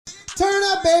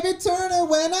up, baby, turn it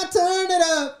when I turn it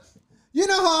up. You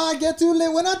know how I get too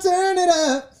lit when I turn it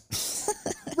up.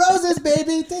 Roses,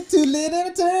 baby, they're too lit and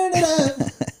I turn it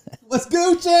up. What's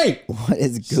Gucci? What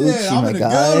is Gucci, Shit, I'm my in a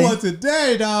guy? good one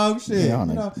today, dog. Shit,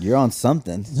 You're on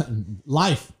something.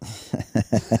 Life.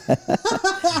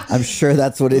 I'm sure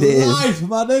that's what it is. Life,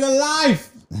 my nigga,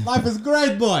 life. Life is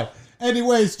great, boy.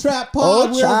 Anyways, Trap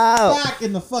Pod, we're back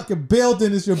in the fucking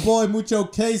building. It's your boy Mucho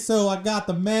Queso. I got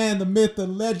the man, the myth, the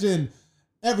legend,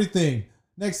 everything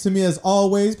next to me as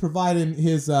always, providing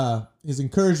his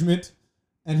encouragement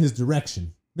and his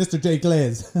direction. Mr. J.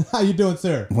 Glaze, how you doing,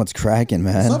 sir? What's cracking,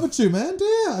 man? What's up with you, man?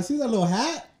 Damn, I see that little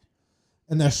hat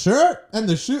and that shirt and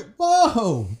the shoe.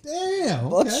 Whoa, damn.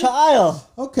 Okay. Oh, child.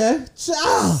 Okay,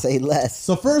 child. Say less.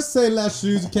 So first, say less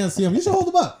shoes. You can't see them. You should hold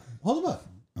them up. Hold them up.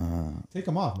 Take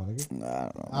them off, man. I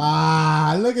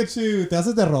don't know. Look at you. Te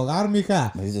haces de rogar,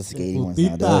 mija. These are skating ones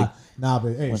now, dog. Nah,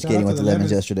 but hey, Went shout skating out with to the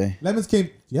Lemons yesterday. Lemons came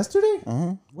yesterday?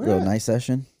 Where Little at? night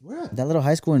session. Where at? That little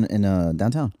high school in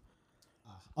downtown.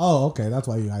 Oh, okay. That's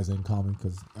why you guys didn't call me,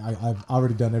 because I've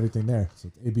already done everything there. So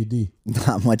it's ABD.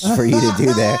 Not much for you to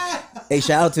do there. Hey,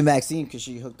 shout out to Maxine because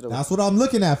she hooked it up. That's what I'm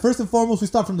looking at. First and foremost, we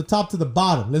start from the top to the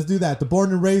bottom. Let's do that. The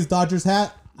born and raised Dodgers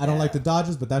hat. I don't like the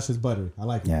Dodgers, but that's just buttery. I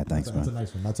like it. Yeah, thanks, That's a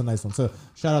nice one. That's a nice one. So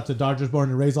shout out to Dodgers born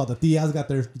and raised. All the Tias got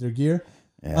their gear.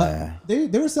 Yeah. They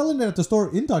were selling it at the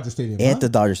store in Dodger Stadium. At the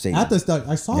Dodger Stadium. At the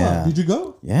I saw Yeah. it. Did you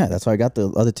go? Yeah, that's why I got the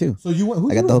other two. So you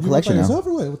went? I got the whole collection now. Yourself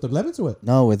or what? With the Lemons or what?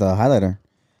 No, with a highlighter.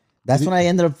 That's when I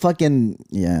ended up fucking.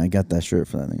 Yeah, I got that shirt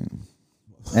for that thing.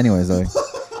 Anyways, though.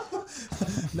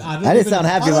 I didn't sound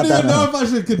happy about that. I don't even know if I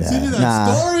should continue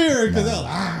that story or because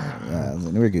yeah,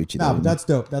 we're Gucci. Nah, though. but that's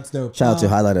dope. That's dope. Shout out to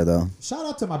highlighter though. Shout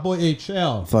out to my boy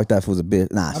HL. Fuck that fool's a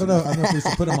bitch. Nah, I don't know if we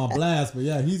should put him on blast, but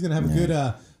yeah, he's gonna have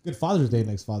a good Father's Day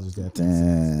next Father's Day.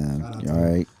 Damn. All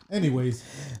right. Anyways,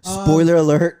 spoiler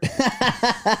alert.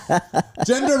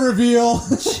 Gender reveal.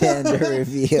 Gender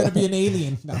reveal. It's gonna be an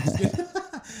alien. No, I'm just kidding.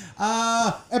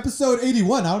 Episode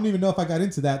 81. I don't even know if I got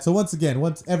into that. So once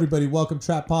everybody, welcome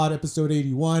Trap Pod episode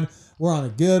 81. We're on a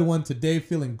good one today,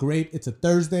 feeling great. It's a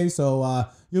Thursday, so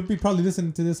you'll be probably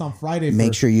listening to this on Friday.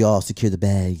 Make sure you all secure the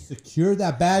bag. Secure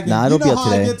that bag. Nah, and it'll you know be up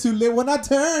how today. I get too lit when I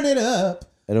turn it up.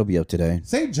 It'll be up today.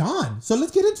 St. John. So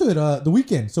let's get into it. The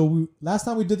weekend. So last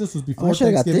time we did this was before I should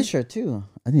have got Thanksgiving. this shirt too.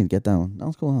 I didn't get that one. That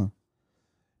was cool,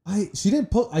 huh? She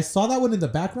didn't post. I saw that one in the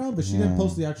background, but she didn't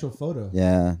post the actual photo.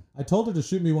 Yeah. I told her to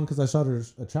shoot me one because I shot her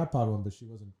a trap pod one, but she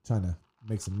wasn't trying to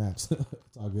make some maps.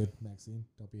 It's all good, Maxine.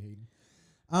 Don't be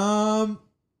hating.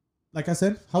 Like I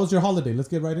said, how was your holiday? Let's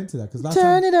get right into that. Because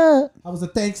Turn it up. How was the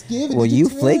Thanksgiving? Well, you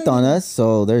flaked on us,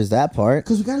 so there's that part.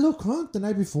 Because we got a little crunk the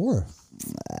night before.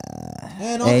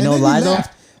 Hey, no lie though.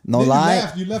 No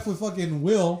lie. You left with fucking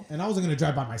Will, and I wasn't gonna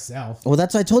drive by myself. Well,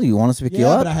 that's what I told you. You want us to pick you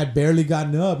Yeah, up? but I had barely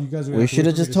gotten up. You guys were. We should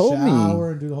have just told me.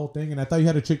 Shower and do the whole thing, and I thought you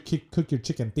had to cook your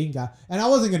chicken tinga, and I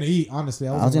wasn't gonna eat. Honestly,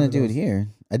 I was gonna do it here.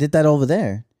 I did that over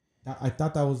there. I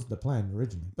thought that was the plan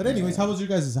originally. But anyways, how was your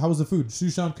guys'? How was the food?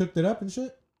 Shushan cooked it up and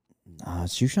shit.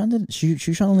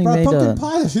 Shushan only Brought made pumpkin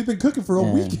pie that she's been cooking for a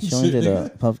week and she shit. only did Nigga.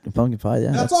 a pumpkin pie.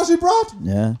 Yeah, That's all she brought.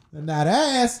 Yeah. And that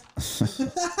ass.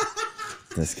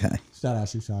 This guy. Shout out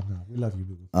Shushan. No, we love you,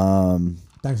 baby.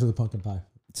 Thanks for the pumpkin pie.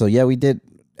 So yeah, we did.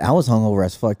 I was hungover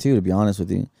as fuck too, to be honest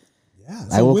with you. Yeah.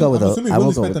 I woke up with I'm assuming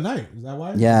Willie spent the night. Is that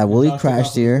why? Yeah, Willie Josh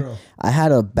crashed here. I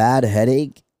had a bad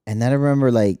headache, and then I remember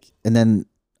and then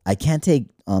I can't take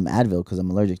Advil because I'm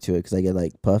allergic to it because I get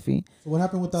like puffy. So what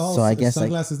happened with the whole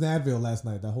sunglasses and Advil last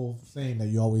night? That whole saying that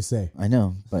you always say. I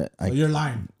know, but you're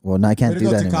lying. Well, no, I can't do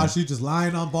that anymore. Tekashi just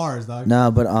lying on bars, dog.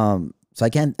 No, but so I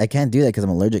can't do that because I'm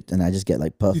allergic and I just get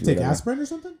like puffy. You take aspirin or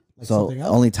something? Like so something else?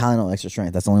 Only Tylenol extra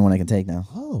strength. That's the only one I can take now.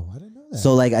 Oh, I didn't know that.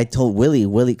 So like I told Willie,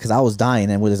 because I was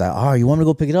dying, and Willie's like, "Oh, you want me to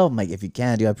go pick it up?" I'm like, "If you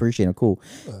can, dude, I appreciate it." Cool.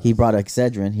 He brought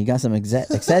Excedrin. He got some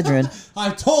Excedrin.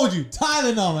 I told you,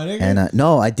 Tylenol, my nigga. And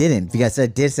no, I didn't. Because I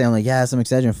did say, I'm like, yeah, some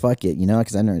Excedrin. Fuck it,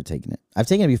 because I've never taken it. I've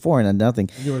taken it before and nothing.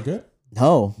 You were good.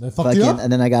 No, they fucked you up?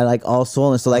 And then I got like all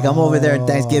swollen. So like I'm over there at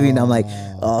Thanksgiving. I'm like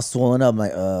all swollen up. I'm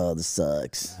like, oh, this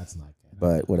sucks. That's not good.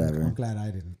 But whatever. I'm glad I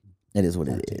didn't. It is what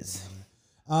it is.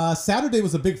 Saturday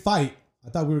was a big fight. I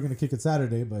thought we were gonna kick it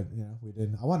Saturday, but we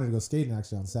didn't. I wanted to go skating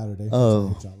actually on Saturday. Oh,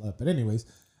 hit y'all up. But anyways,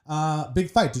 big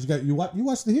fight. Did you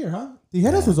watched it here, huh? The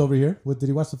Headers was over here. Did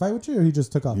he watch the fight with you, or he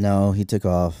just took off? No, he took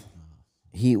off.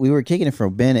 We were kicking it for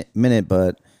a minute,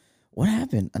 but What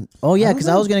happened? Oh yeah, because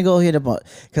I was gonna go hit up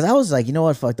because I was like, you know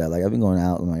what, fuck that. Like I've been going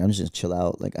out. I'm like, I'm just gonna chill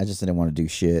out. Like I just didn't want to do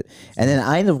shit. And then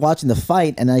I ended up watching the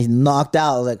fight, and I knocked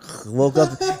out. I was like, woke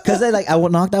up because I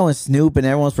knocked out with Snoop, and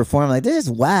everyone's performing. I'm like, this is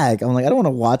whack. I'm like, I don't want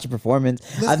to watch a performance.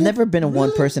 I've never been a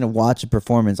one person to watch a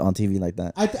performance on TV like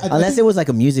that, unless it was like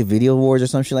a music video awards or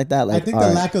some shit like that. Like I think the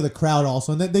lack of the crowd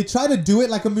also, and they try to do it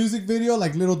like a music video,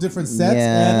 like little different sets,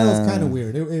 and it was kind of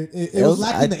weird. It was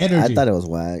lacking the energy. I thought it was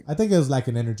whack. I think it was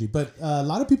lacking energy, but a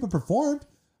lot of people performed.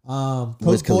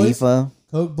 Wiz Khalifa,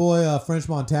 Coke Boy, French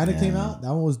Montana came out. That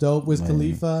one was dope. Wiz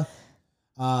Khalifa,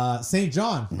 St.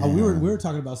 John. We were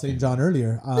talking about St. John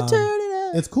earlier.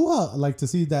 It's cool how like to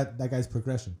see that guy's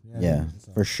progression. So,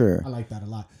 for sure. I like that a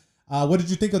lot. What did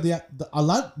you think of a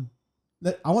lot?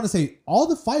 I want to say all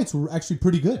the fights were actually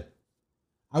pretty good.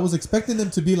 I was expecting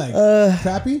them to be like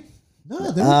crappy.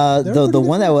 No, the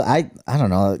one that was, I don't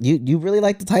know. You really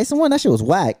like the Tyson one? That shit was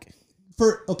whack.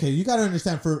 You got to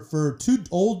understand, for two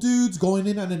old dudes going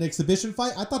in on an exhibition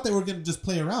fight, I thought they were going to just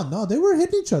play around. No, they were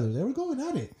hitting each other. They were going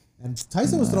at it. And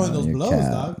Tyson was throwing those blows,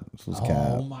 dog.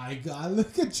 Oh, my God.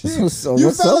 Look at you. What's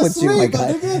up with you, my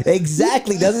guy?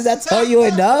 Exactly. Doesn't that tell you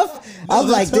enough? I'm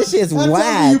like, this shit's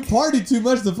whack. You partied too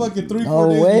much the fucking 3-4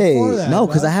 days before that. No,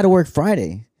 because I had to work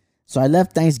Friday. So I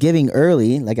left Thanksgiving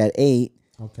early, like at 8.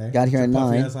 Okay. Got here at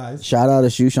 9. Shout out to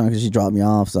Shushan because she dropped me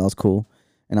off, so that was cool.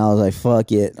 And I was like,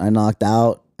 fuck it. I knocked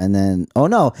out. And then,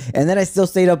 and then I still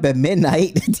stayed up at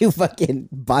midnight to fucking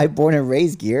buy Born and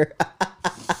Raised gear.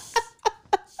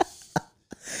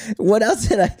 What else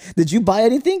did you buy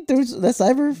anything through the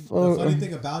cyber? The funny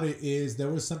thing about it is there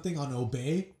was something on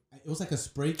Obey. It was like a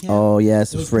spray can. Oh,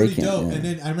 yes, a spray can. Dope. Yeah. And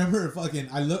then I remember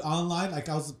I looked online, like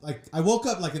I woke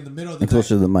up like in the middle of the night. Closer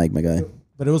to the mic, my guy.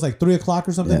 But it was like 3 o'clock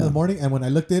or something in the morning. And when I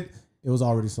looked it was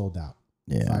already sold out.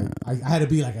 Yeah, so I had to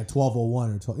be like at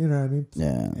 12:01 or 12. You know what I mean?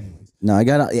 Yeah. Anyways. No,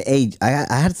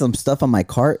 I had some stuff on my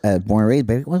cart at Born and Raised,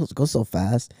 baby. It goes so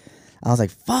fast. I was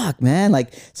like, fuck, man.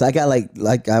 Like, so I got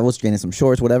like I was getting some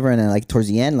shorts, whatever, and then like towards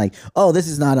the end, like, oh, this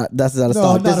is not out of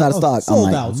stock. This is out of stock.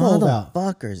 Sold out.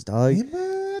 Motherfuckers, dog.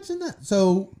 Imagine that.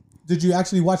 So, did you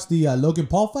actually watch the Logan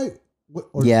Paul fight?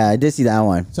 Yeah, I did see that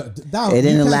one. So it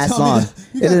didn't last long.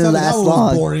 It didn't last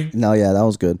long. Boring. No, yeah, that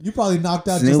was good. You probably knocked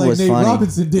out Snoop just like Nate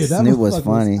Robinson did. Snoop was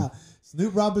funny.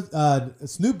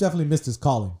 Snoop definitely missed his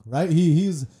calling, right?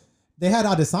 They had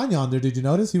Adesanya on there. Did you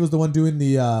notice? He was the one doing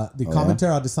the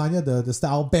commentary. Adesanya, the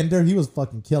style bender. He was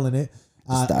fucking killing it.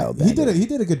 He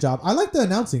did a good job. I like the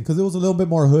announcing because it was a little bit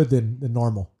more hood than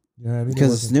normal. You know what I mean?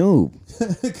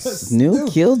 Because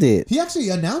Snoop killed it. He actually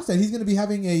announced that he's going to be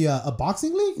having a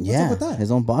boxing league. What's up with that? His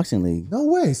own boxing league. No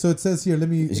way. So it says here.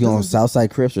 He's going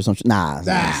Southside Crips or something. Nah,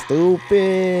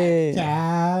 stupid.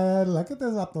 God, look at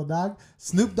this, dog.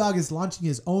 Snoop Dogg is launching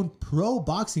his own pro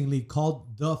boxing league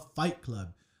called The Fight Club.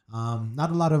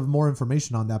 Not a lot of more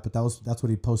information on that, but that's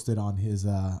what he posted on his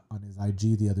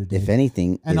IG the other day. If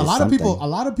anything, and a lot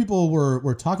of people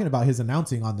were talking about his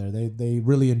announcing on there. They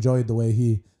really enjoyed the way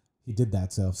he did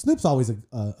that. So Snoop's always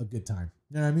a good time.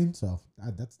 You know what I mean? So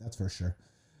that's for sure.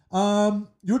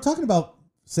 You were talking about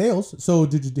sales. So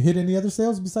did you hit any other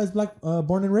sales besides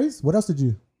Born and Raised? What else did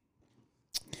you?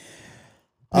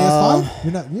 PS5?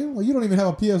 You don't even have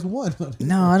a PS1.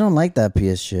 No, I don't like that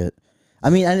PS shit. I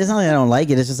mean, it's not like I don't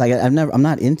like it. It's just like I'm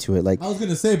not into it. Like I was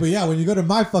gonna say, but yeah, when you go to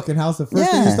my fucking house, the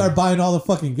first thing you start buying all the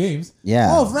fucking games. Yeah.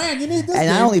 Oh, Fran, you need this. And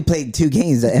game. I only played 2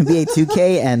 games: the NBA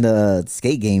 2K and the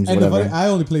skate games. And whatever. I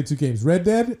only played 2 games: Red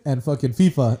Dead and fucking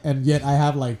FIFA, and yet I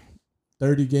have like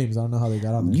 30 games. I don't know how they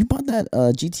got on there. You bought that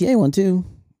GTA one too.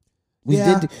 We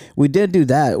did do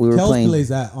that. We were playing. Kels plays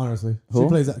that honestly. Who? She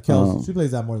plays that. Kels. She plays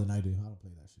that more than I do.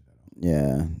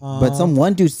 Yeah, but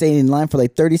one dude stayed in line for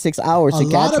like 36 hours to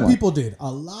catch one. A lot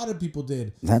of people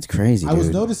did. That's crazy. I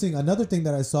was noticing another thing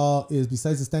that I saw is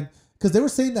besides the stand, because they were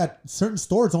saying that certain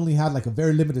stores only had like a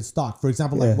very limited stock. For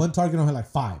example, like one Target only had like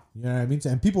 5. You know what I mean?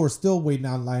 And people were still waiting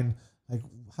out in line. Like,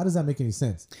 how does that make any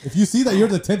sense? If you see that you're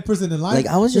the 10th person in line, like,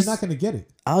 you're not going to get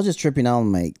it. I was just tripping out.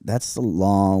 I'm like, that's a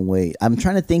long wait. I'm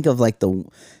trying to think of like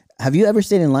have you ever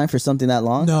stayed in line for something that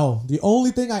long? No. The only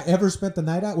thing I ever spent the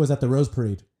night at was at the Rose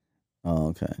Parade. Oh,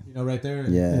 okay. You know, right there.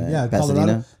 Yeah,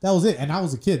 Colorado. That was it. And I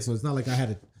was a kid, so it's not like I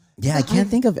had it. Yeah, I can't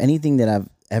think of anything that I've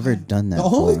ever done that. The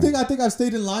only thing I think I've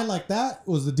stayed in line like that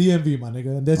was the DMV, my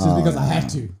nigga. And that's just because I had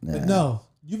to. Yeah. But no,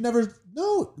 you've never.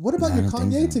 No. What about your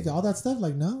Kanye ticket? All that stuff?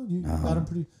 Like, no, you got them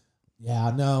pretty.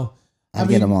 Yeah, no. I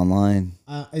get them online.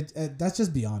 That's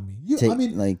just beyond me. I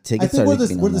mean, like tickets. I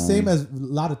think we're the same as a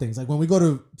lot of things. Like when we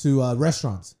go to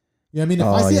restaurants. You know what I mean? If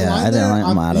I see a line there,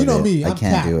 I'm out you of know it. me. I I'm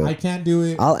can't cat. do it. I can't do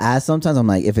it. I'll ask sometimes. I'm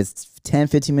like, if it's 10,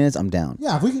 15 minutes, I'm down.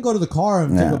 Yeah, if we can go to the car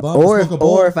and take a bump, or smoke a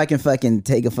bowl. if I can fucking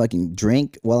take a fucking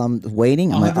drink while I'm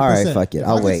waiting, I'm like, all right, fuck it,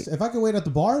 I'll wait. If I can wait at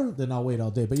the bar, then I'll wait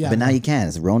all day. But yeah, but now you can.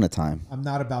 It's Rona time. I'm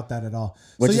not about that at all.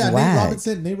 Which so yeah, is whack.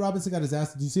 Nate Robinson got his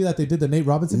ass. Did you see that they did the Nate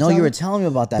Robinson? No, challenge? you were telling me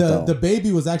about that though. The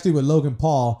baby was actually with Logan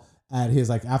Paul at his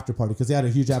like after party because they had a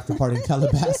huge after party in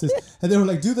Calabasas, and they were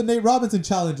like, "Do the Nate Robinson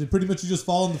challenge," and pretty much you just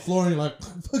fall on the floor and you're like,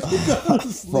 "Fucking go to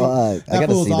sleep." Fuck, That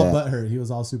fool was all butthurt. He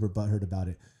was all super butthurt about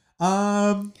it.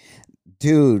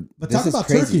 Dude, but this talk is about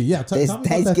crazy. Turkey. Yeah, this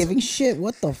Thanksgiving shit.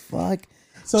 What the fuck?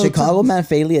 So Chicago man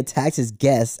fatally attacks his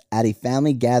guests at a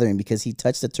family gathering because he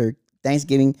touched the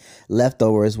Thanksgiving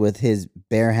leftovers with his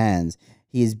bare hands.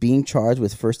 He is being charged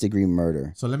with first-degree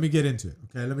murder. So let me get into it.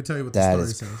 Okay, let me tell you what the story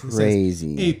says. That is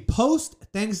crazy. A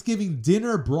post-Thanksgiving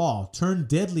dinner brawl turned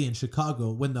deadly in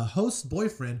Chicago when the host's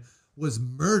boyfriend was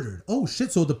murdered. Oh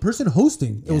shit! So the person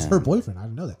hosting, it was her boyfriend. I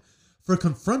didn't know that. For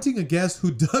confronting a guest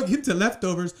who dug into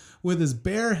leftovers with his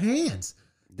bare hands.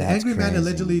 The angry man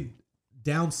allegedly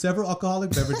downed several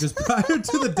alcoholic beverages prior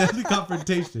to the deadly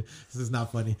confrontation. This is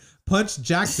not funny. Punched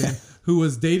Jackson, who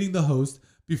was dating the host.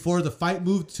 Before the fight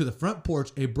moved to the front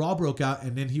porch, a brawl broke out,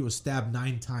 and then he was stabbed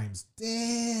 9 times.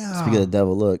 Damn. Speaking of the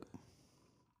devil, look.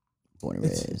 Born and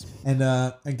raised. And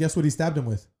guess what he stabbed him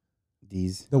with?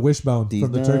 The wishbone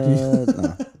from the turkey. No.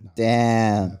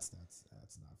 Damn. That's not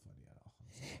funny at all.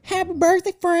 Happy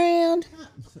birthday, friend.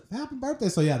 Happy birthday.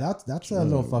 So yeah, that's a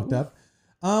little fucked up.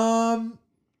 Whoa.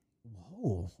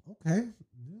 Okay.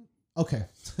 Okay.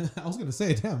 I was gonna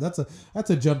say, damn, that's a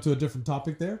jump to a different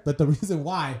topic there. But the reason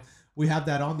why we have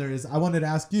that on there is I wanted to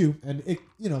ask you, and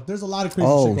there's a lot of crazy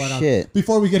shit going on.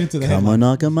 Before we get into the Come and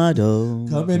knock on my door.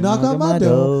 Come and knock on my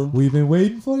door. We've been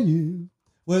waiting for you.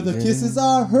 Where the kisses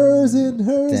are hers and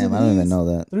hers. Damn, and I don't even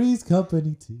know that. Three's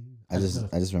company too. I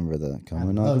just remember the come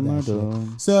and knock on my door.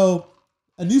 So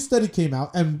a new study came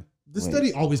out, and the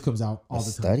study always comes out all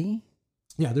the time. Study?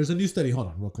 Yeah, there's a new study. Hold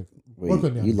on, real quick. Work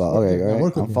with me.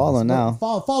 I'm following now.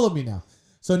 Follow me now.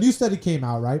 So a new study came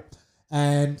out, right?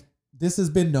 And this has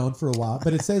been known for a while,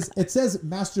 but it says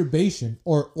masturbation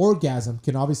or orgasm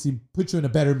can obviously put you in a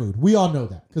better mood. We all know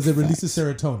that because it releases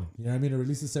serotonin. You know what I mean? It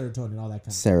releases serotonin, all that kind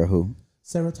of Sarah who?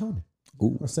 Serotonin.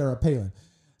 Ooh. Or Sarah Palin.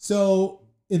 So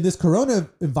in this corona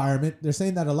environment, they're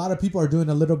saying that a lot of people are doing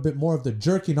a little bit more of the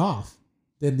jerking off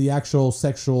than the actual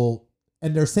sexual.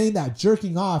 And they're saying that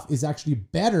jerking off is actually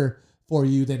better for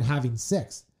you than having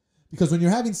sex. Because when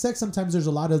you're having sex, sometimes there's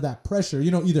a lot of that pressure,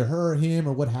 either her or him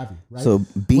or what have you, right? So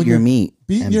beat your meat.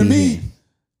 Beating your meat,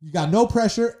 you got no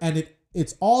pressure, and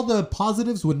it's all the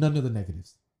positives with none of the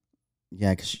negatives.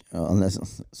 Yeah,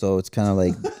 so it's kind of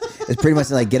like, it's pretty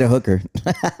much like get a hooker.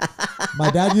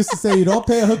 My dad used to say, you don't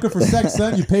pay a hooker for sex,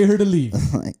 son, you pay her to leave.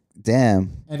 Like,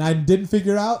 damn. And I didn't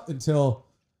figure out until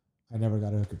I never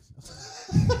got a hooker.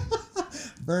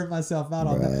 Burned myself out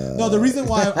on that. No, the reason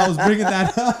why I was bringing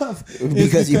that up is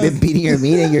because you've been beating your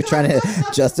meat and you're trying to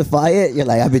justify it. You're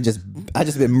like, I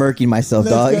just been murking myself,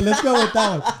 dog. Let's go with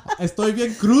that one. Estoy bien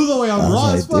crudo, way. I'm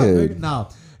raw as fuck. Now,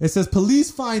 it says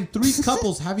police find 3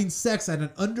 couples having sex at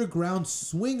an underground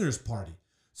swingers party.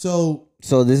 So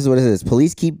this is what it is.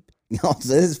 Police keep. So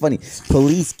this is funny.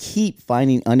 Police keep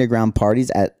finding underground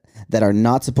parties that are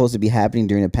not supposed to be happening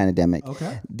during a pandemic.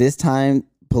 Okay. This time,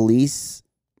 police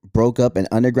broke up an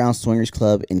underground swingers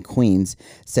club in Queens,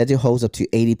 said to host up to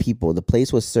 80 people. The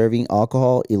place was serving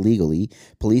alcohol illegally.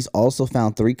 Police also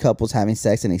found 3 couples having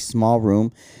sex in a small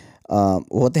room.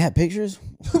 What, they had pictures?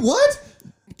 What?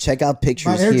 Check out pictures.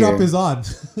 My airdrop is on.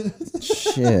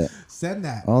 Shit. Send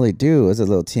that. All they do is a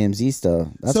little TMZ stuff.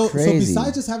 That's crazy. So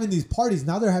besides just having these parties,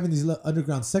 now they're having these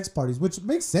underground sex parties, which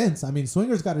makes sense. I mean,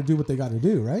 swingers got to do what they got to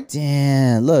do, right?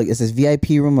 Damn. Look, it says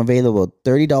VIP room available.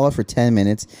 $30 for 10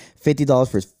 minutes,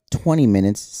 $50 for 20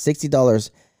 minutes, $60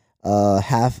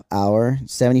 half hour,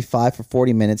 $75 for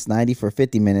 40 minutes, $90 for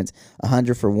 50 minutes,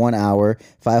 $100 for 1 hour,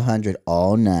 $500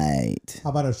 all night. How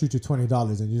about I shoot you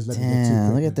 $20 and you just let me get 2 Damn,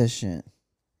 look quick at this shit.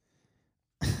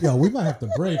 Yo, we might have to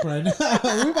break right now.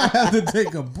 We might have to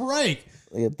take a break.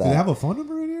 Look at that. Do they have a phone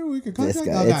number in here? We can contact. This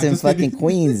guy, it's in fucking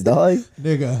Queens, dog.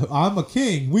 Nigga, I'm a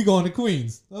king. We going to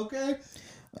Queens, okay?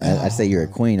 I say you're a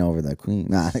queen over the queen.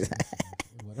 Nah.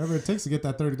 Whatever it takes to get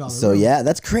that $30. So yeah,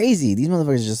 that's crazy. These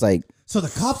motherfuckers just like. So the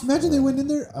cops, imagine they went in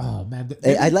there. Oh man,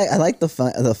 I like the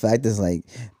fact is like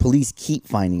police keep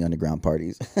finding underground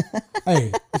parties.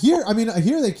 Hey, here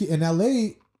they keep, in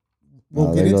LA.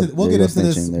 We'll get into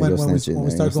this when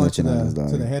we start going to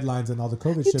the headlines and all the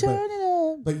COVID shit.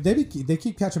 But they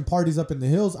keep catching parties up in the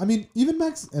hills. I mean, even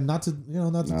Max, and not to throw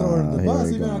her in the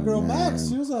bus. Even our girl Max,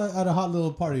 she was at a hot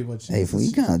little party. But hey,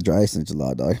 you kind of dry since a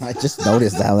lot, dog. I just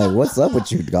noticed that. I'm like, what's up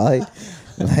with you, guy?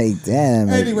 Like, damn.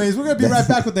 Anyways, we're gonna be right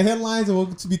back with the headlines, and we'll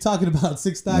be talking about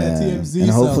 6ix9ine and TMZ. And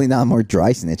hopefully not more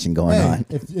dry snitching going on.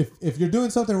 If you're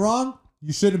doing something wrong,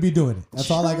 you shouldn't be doing it.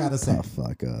 That's all I gotta say. Oh,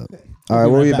 fuck up. All right,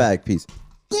 we'll be back. Peace.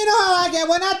 You know how I get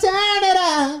when I turn it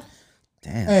up.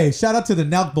 Damn. Hey, shout out to the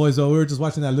Nelk boys though. We were just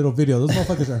watching that little video. Those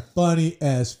motherfuckers are funny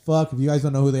as fuck. If you guys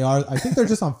don't know who they are, I think they're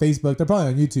just on Facebook. They're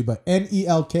probably on YouTube, but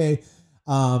NELK.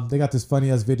 They got this funny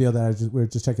ass video that we were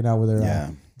just checking out where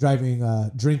they're driving,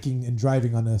 drinking and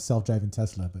driving on a self-driving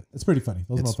Tesla. But it's pretty funny.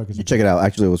 Those motherfuckers. You check it out.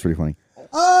 Actually, it was pretty funny.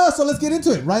 So let's get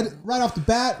into it. Right off the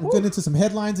bat, we're getting into some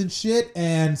headlines and shit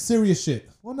and serious shit.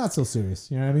 Well, not so serious.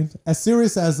 You know what I mean? As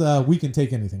serious as we can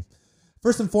take anything.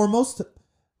 First and foremost,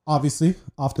 obviously,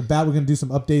 off the bat, we're going to do some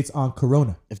updates on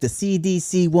Corona. If the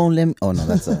CDC won't let me... Oh, no,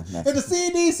 that's if the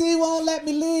CDC won't let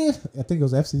me live. I think it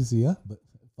was FCC, huh? But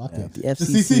fuck it. The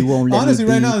FCC won't let honestly,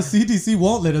 me right be. now, the CDC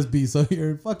won't let us be, so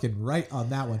you're fucking right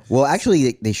on that one. Well,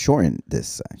 actually, they shortened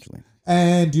this, actually.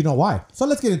 And you know why. So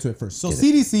let's get into it first. So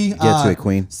CDC... Get to it,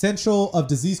 Queen. Center of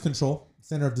Disease Control,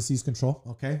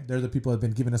 okay? They're the people that have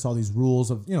been giving us all these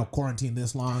rules of, quarantine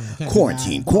this long.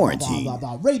 Quarantine. Blah, blah,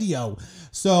 blah, radio.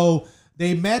 So...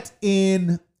 They met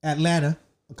in Atlanta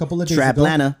a couple of days ago.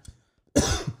 Atlanta.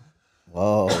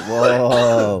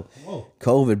 Whoa.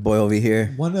 COVID boy over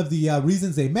here. One of the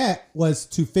reasons they met was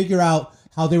to figure out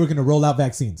how they were going to roll out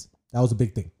vaccines. That was a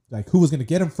big thing. Like who was going to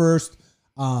get them first,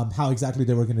 how exactly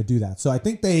they were going to do that. So I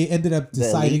think they ended up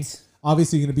deciding,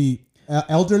 obviously going to be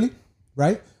elderly,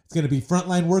 right? It's going to be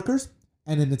frontline workers,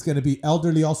 and then it's going to be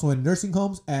elderly also in nursing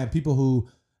homes and people who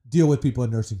deal with people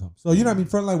in nursing homes. So, you know what I mean?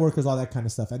 Frontline workers, all that kind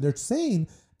of stuff. And they're saying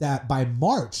that by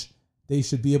March, they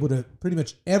should be able to pretty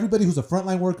much everybody who's a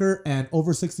frontline worker and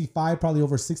over 65, probably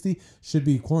over 60, should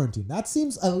be quarantined. That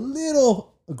seems a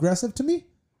little aggressive to me,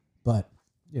 but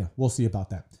we'll see about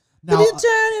that. Now, you turn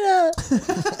it up.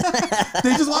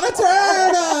 they just want to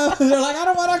turn up. They're like, I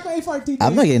don't want to wait 14 days.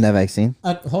 I'm not getting that vaccine.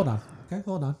 Hold on. Okay,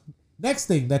 hold on. Next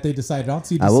thing that they decided on,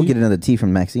 CDC. I will get another tea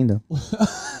from Maxine, though.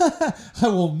 I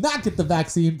will not get the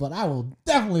vaccine, but I will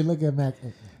definitely look at Mac.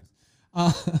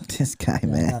 This guy,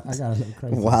 man. I got a little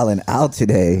crazy. Wilding out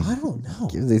today. I don't know.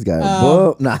 Give this guy a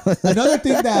whoop. Nah. Another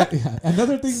thing that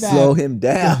slow him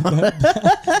down.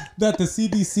 that the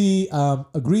CDC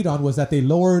agreed on was that they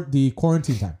lowered the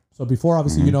quarantine time. So before,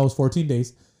 obviously, it was 14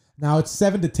 days. Now it's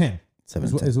 7 to 10.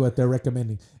 Is what they're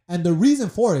recommending. And the reason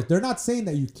for it, they're not saying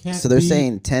that you can't. So they're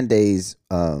saying 10 days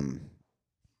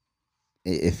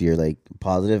if you're like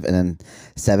positive, and then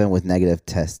 7 with negative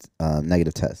test.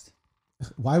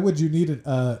 Why would you need it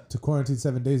to quarantine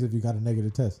 7 days if you got a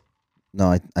negative test?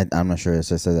 No, I'm not sure. It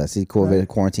says that. See, COVID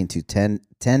quarantine to 10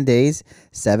 days,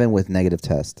 7 with negative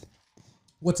test.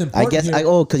 What's important? I guess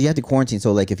because you have to quarantine.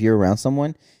 So like if you're around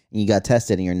someone and you got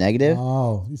tested and you're negative,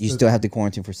 you still have to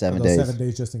quarantine for 7 days. 7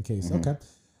 days just in case. Mm-hmm. Okay.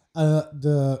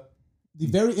 The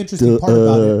very interesting part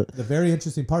about it. The very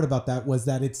interesting part about that was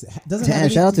that it doesn't. Damn,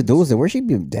 shout out to Dulce. Where she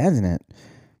be dancing at?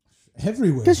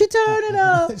 Everywhere. Cause she turned it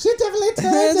up. She definitely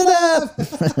turned it up.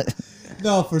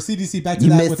 No, for CDC back to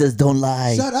you that. You missed us. Don't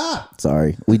lie. Shut up.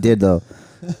 Sorry, we did though.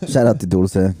 Shout out to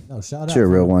Dulce. No, shout out. She's a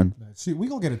real one. We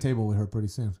gonna get a table with her pretty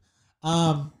soon.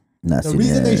 The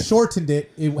reason they shortened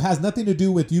it has nothing to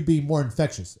do with you being more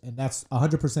infectious, and that's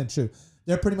 100% true.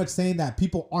 They're pretty much saying that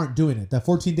people aren't doing it. That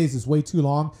 14 days is way too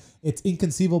long. It's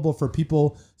inconceivable for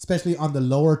people, especially on the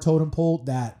lower totem pole,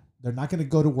 that they're not going to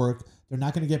go to work. They're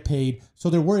not going to get paid. So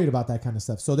they're worried about that kind of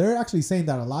stuff. So they're actually saying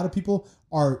that a lot of people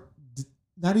are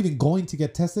not even going to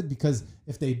get tested because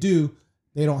if they do,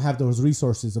 they don't have those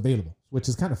resources available, which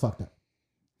is kind of fucked up.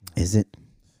 Is it?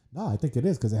 No, I think it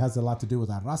is because it has a lot to do with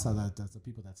that raza. That's the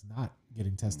people that's not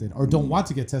getting tested or don't want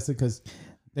to get tested because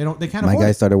they can't. My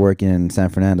guy started working in San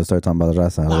Fernando. Started talking about the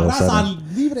raza. Raza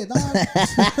libre, dog.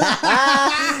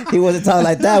 He wasn't talking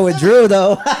like that with Drew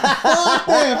though.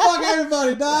 Fuck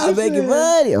everybody, dog. I'm making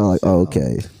money. I'm like, oh,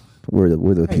 okay. We're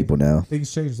the people now.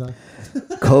 Things changed, huh?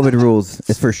 COVID rules,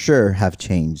 it's for sure, have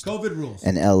changed. COVID rules.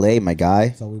 And LA, my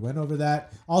guy. So we went over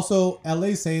that. Also,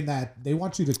 LA saying that they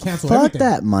want you to cancel fuck everything.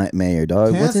 That mayor,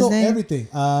 dog. What's his name? Everything.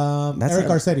 Eric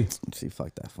Garcetti. See,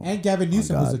 fuck that phone. And Gavin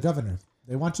Newsom, who's the governor.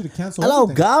 They want you to cancel Hello,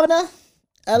 everything. governor.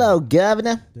 Hello,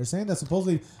 governor. They're saying that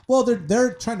supposedly, well,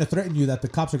 they're trying to threaten you that the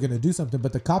cops are going to do something,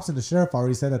 but the cops and the sheriff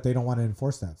already said that they don't want to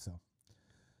enforce that. So,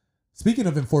 speaking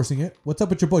of enforcing it, what's up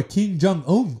with your boy Kim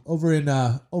Jong-un over in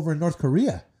North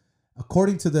Korea?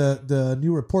 According to the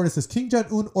new report, it says Kim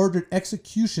Jong-un ordered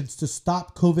executions to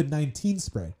stop COVID-19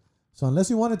 spread. So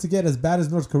unless you want it to get as bad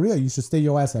as North Korea, you should stay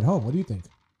your ass at home. What do you think?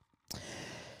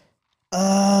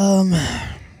 All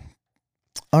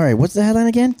right, what's the headline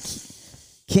again?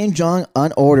 Kim Jong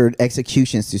unordered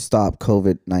executions to stop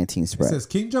COVID-19 It spread. says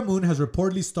Kim Jong-un has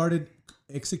reportedly started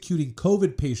executing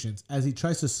COVID patients as he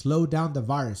tries to slow down the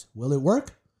virus. Will it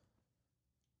work?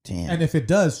 Damn. And if it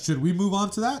does, should we move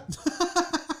on to that?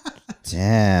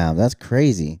 Damn, that's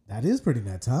crazy. That is pretty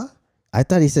nuts, huh? I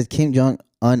thought he said Kim Jong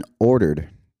unordered.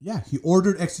 Yeah, he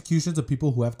ordered executions of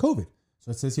people who have COVID.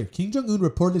 So it says here, Kim Jong-un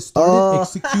reportedly started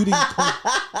executing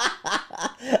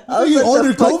COVID. He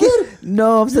ordered COVID?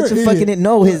 No, I'm You're such a an fucking idiot.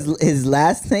 no. His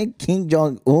last name Kim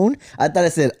Jong Un. I thought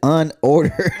it said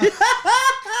unordered.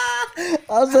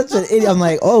 I'm such an idiot. I'm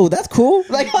like, oh, that's cool.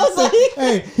 Like I was like,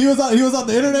 Hey, he was on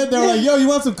the internet. They were like, "Yo, you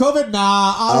want some COVID?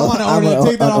 Nah, I don't want to order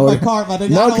it. Take that off my cart,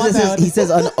 man. No, because he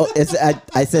says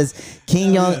I says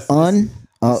Kim Jong yes, Un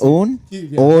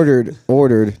Yeah.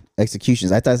 ordered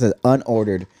executions. I thought it said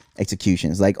unordered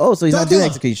executions. Like, oh, so he's Don't not doing kill him.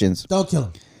 executions. Don't kill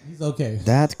him. He's okay.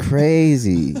 That's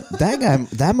crazy.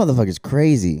 That motherfucker's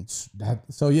crazy.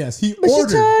 So yes, he But she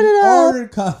tied it up.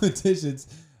 ordered competitions.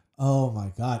 Oh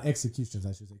my god, executions!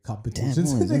 I should say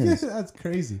competitions. Damn, what is this? That's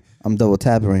crazy. I'm double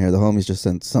tapping right here. The homies just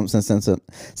sent some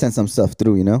stuff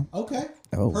through. You know. Okay,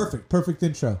 Oh. perfect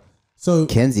intro. So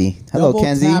Kenzie, hello double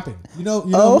Kenzie. tapping. You know.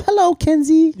 Oh, hello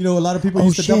Kenzie. You know, a lot of people Oh,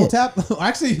 used to double shit. tap.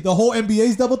 Actually, the whole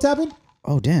NBA's double tapping.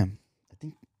 Oh damn. I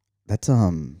think that's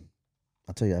I'll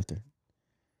tell you after.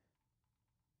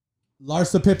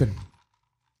 Larsa Pippen.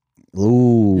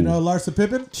 Ooh. You know Larsa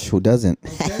Pippen? Who doesn't?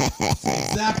 Okay.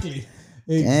 Exactly.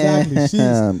 Damn, It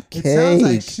sounds like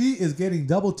cake. she is getting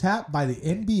double tapped by the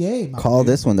NBA. Call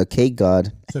dude. this one the cake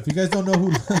god. So if you guys don't know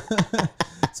who,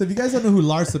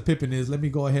 Larsa Pippen is, let me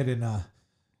go ahead and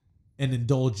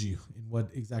indulge you in what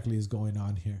exactly is going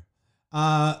on here.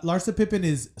 Larsa Pippen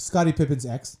is Scottie Pippen's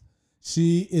ex.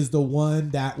 She is the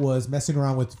one that was messing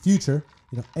around with Future.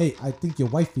 You know, hey, I think you're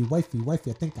wifey. I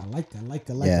think I like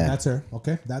her. Yeah. That's her.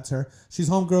 Okay, that's her. She's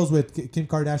homegirls with Kim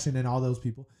Kardashian and all those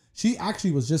people. She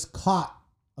actually was just caught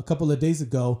a couple of days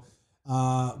ago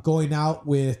going out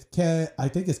with I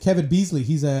think it's Kevin Beasley.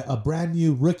 He's a brand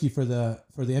new rookie for the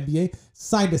NBA.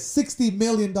 Signed a $60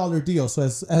 million deal. So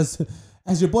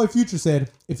as your boy Future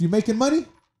said, if you're making money,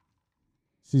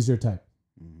 she's your type.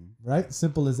 Right?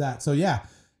 Simple as that. So yeah,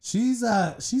 she's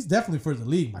definitely for the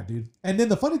league, my dude. And then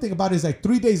the funny thing about it is like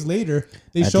 3 days later,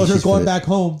 they I showed think her she's going for the- back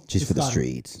home. She's to for the Scotty.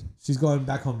 streets. She's going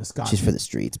back home to Scotty. She's for the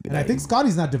streets. And I think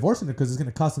Scotty's not divorcing her because it's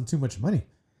going to cost him too much money.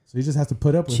 So he just has to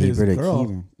put up with cheaper his to girl.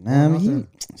 keep her. Nah, I mean,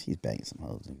 she's banging some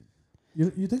hoes.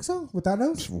 You think so? With that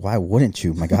nose? Why wouldn't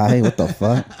you, my guy? What the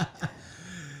fuck?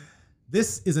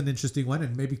 This is an interesting one,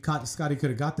 and maybe Scotty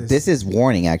could have got this. This is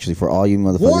warning actually for all you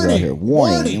motherfuckers out here.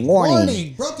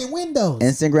 Warning. Broken windows.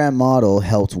 Instagram model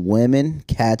helps women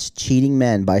catch cheating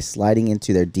men by sliding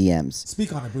into their DMs.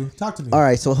 Speak on it, boo. Talk to me. All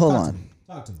right, so hold on.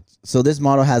 Talk to me. So this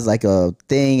model has like a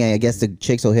thing, and I guess the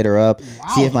chicks will hit her up,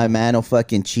 see if my man will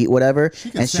fucking cheat, whatever,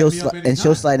 can and set she'll me up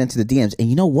she'll slide into the DMs. And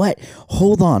you know what?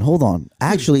 Hold on.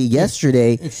 Actually,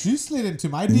 yesterday, If she slid into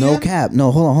my DM, no cap,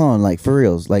 no, hold on, like for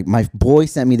reals, like my boy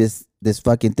sent me this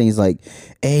fucking thing. He's like,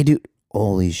 hey, dude,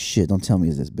 holy shit, don't tell me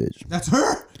it's this bitch. that's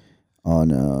her. Oh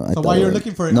no. So while you're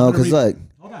looking for it, no, I'm gonna because read- look,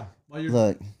 hold on. While you're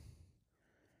look.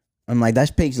 I'm like,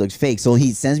 that page looks fake. So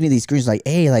he sends me these screenshots like,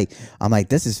 hey, like, I'm like,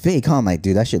 this is fake, huh? I'm like,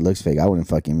 dude, that shit looks fake. I wouldn't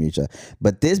fucking reach out.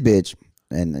 But this bitch,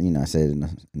 and you know, I said it in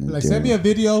the like, send me a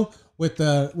video with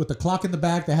the clock in the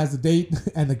back that has the date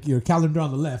and your calendar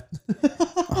on the left.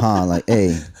 like,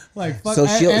 hey. Like, fuck, So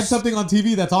and something on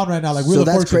TV that's on right now, like Wheel So of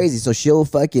that's Fortune. crazy. So she'll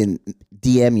fucking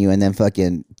DM you and then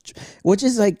fucking, which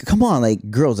is like, come on, like,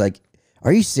 girls, like,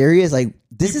 are you serious? Like,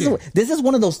 this is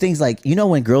one of those things, like, you know,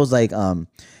 when girls like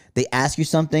they ask you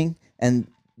something and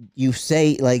you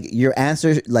say like your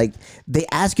answer, like they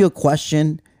ask you a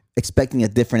question expecting a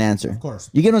different answer. Of course.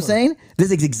 You get what I'm saying?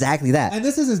 This is exactly that. And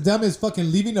this is as dumb as fucking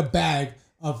leaving a bag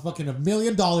of fucking $1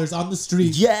 million on the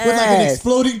street with like an Yes.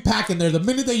 exploding pack in there. The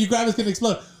minute that you grab it's gonna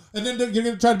explode. And then you're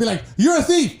gonna try to be like, you're a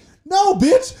thief. No,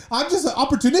 bitch. I'm just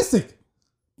opportunistic.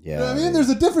 Yeah. You know what I mean? There's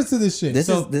a difference to this shit. This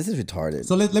is retarded.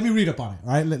 So let me read up on it.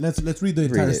 All right. Let's read the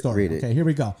entire story. read it. Okay, here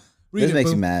we go. Read This it, makes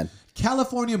boo. you mad.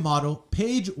 California model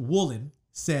Paige Woolen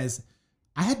says,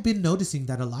 I had been noticing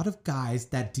that a lot of guys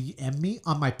that DM me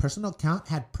on my personal account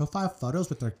had profile photos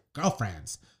with their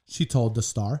girlfriends, she told the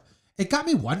Star. It got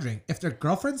me wondering if their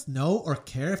girlfriends know or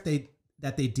care if they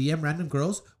DM random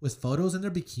girls with photos in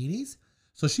their bikinis.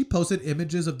 So she posted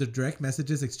images of the direct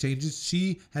messages exchanges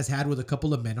she has had with a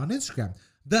couple of men on Instagram,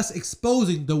 thus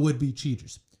exposing the would-be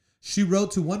cheaters. She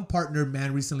wrote to one partner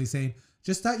man recently saying,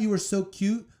 Just thought you were so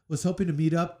cute. Was hoping to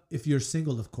meet up if you're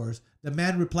single, of course. The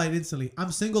man replied instantly,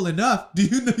 I'm single enough. Do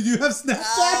you know you have Snapchat?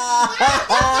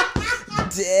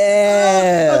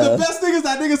 Damn. The best thing is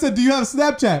that nigga said, do you have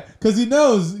Snapchat? Because he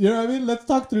knows, you know what I mean? Let's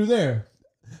talk through there.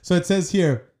 So it says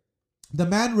here, the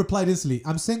man replied instantly,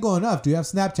 I'm single enough. Do you have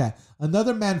Snapchat?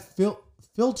 Another man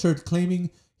filtered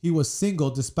claiming he was single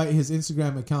despite his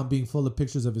Instagram account being full of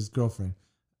pictures of his girlfriend.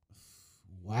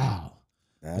 Wow.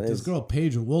 This girl,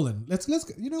 Paige Woolen. Let's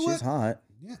you know what? She's hot.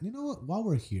 Yeah, you know what? While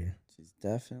we're here. She's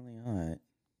definitely hot.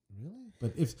 Really?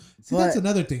 But that's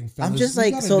another thing, fellas. I'm just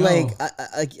like, so know. Like,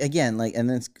 I, again, like, and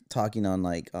then it's talking on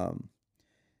like hitting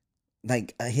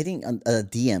a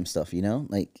DM stuff, you know?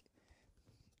 Like,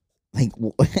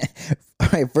 all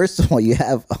right, first of all, you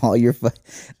have all your,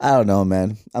 I don't know,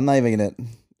 man. I'm not even gonna,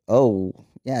 oh,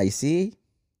 yeah, you see?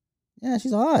 Yeah,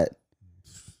 she's hot.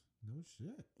 No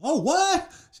shit. Oh,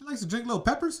 what? She likes to drink little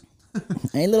peppers?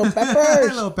 Hey, little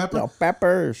peppers. Little peppers. Little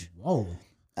peppers. Whoa.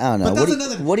 I don't know.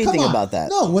 What do you think about that?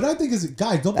 No, what I think is,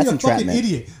 guys, don't be a fucking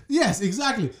idiot. Yes,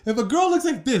 exactly. If a girl looks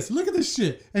like this, look at this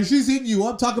shit, and she's hitting you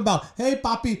up, talking about, hey,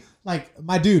 papi, like,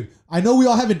 my dude, I know we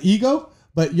all have an ego,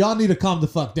 but y'all need to calm the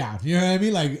fuck down. You know what I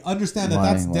mean? Like, understand that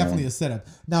that's definitely a setup.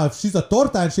 Now, if she's a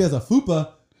torta and she has a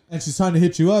fupa, and she's trying to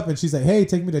hit you up, and she's like, hey,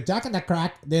 take me to Jack and the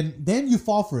Crack, then you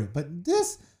fall for it. But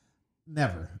this,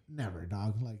 never,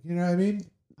 dog. Like, you know what I mean?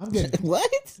 I'm getting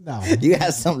what? No, you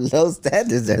have some low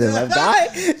standards there, my guy.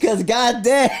 Because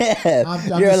goddamn,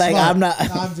 you're like smart. I'm not.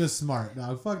 I'm just smart,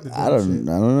 dog. Fuck the. I don't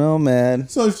know, man.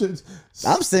 So I'm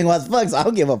single as fuck, so I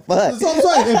don't give a fuck. So I'm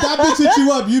sorry, if that bitch hit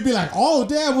you up, you'd be like, "Oh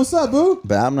damn, what's up, boo?"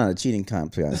 But I'm not a cheating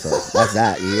cunt, so that's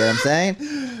that. You get what I'm saying?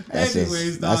 That's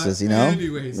just you know,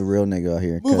 the real nigga out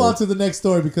here. Move on to the next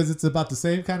story because it's about the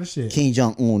same kind of shit. Kim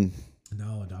Jong-un.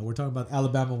 No, dog. We're talking about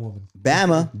Alabama woman.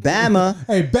 Bama.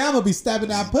 Hey, Bama be stabbing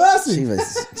that pussy.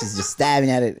 She's just stabbing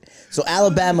at it. So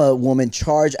Alabama woman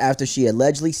charged after she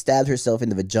allegedly stabbed herself in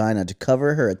the vagina to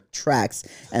cover her tracks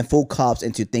and fool cops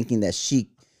into thinking that she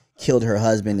killed her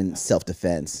husband in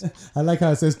self-defense. I like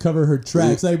how it says cover her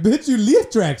tracks. Like, bitch, you leave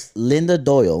tracks. Linda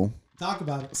Doyle. Talk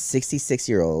about it.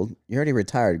 66-year-old. You're already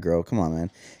retired, girl. Come on, man.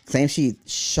 Claims she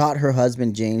shot her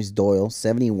husband, James Doyle,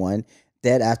 71,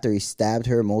 dead after he stabbed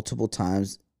her multiple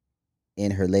times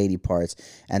in her lady parts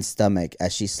and stomach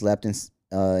as she slept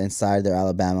inside their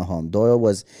Alabama home. Doyle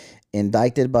was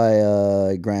indicted by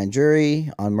a grand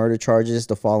jury on murder charges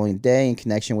the following day in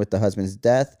connection with the husband's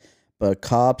death, but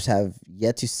cops have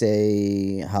yet to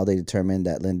say how they determined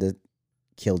that Linda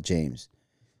killed James.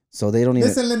 So they don't even...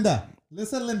 Listen,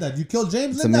 Linda. You killed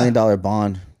James, it's Linda? $1 million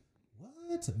bond.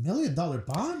 What? $1 million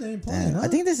bond? They ain't playing, huh? I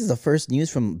think this is the first news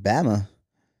from Bama.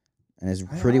 And it's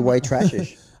pretty white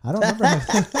trashish. I don't remember.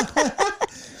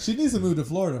 She needs to move to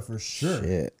Florida for sure.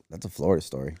 Shit, that's a Florida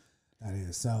story. That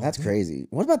is so. That's crazy.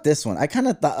 What about this one? I kind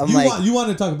of thought you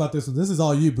want to talk about this one? This is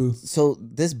all you, boo. So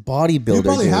this bodybuilder, you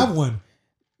probably have one.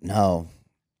 No,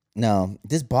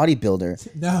 this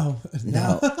bodybuilder. No.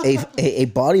 A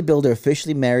bodybuilder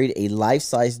officially married a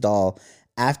life-size doll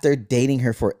after dating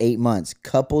her for 8 months.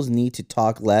 Couples need to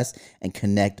talk less and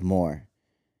connect more.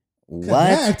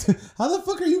 What? How the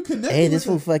fuck are you connecting? Hey, this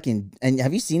will fucking. And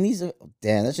have you seen these?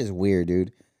 Damn, that's just weird,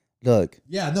 dude. Look.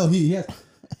 Yeah, no, he's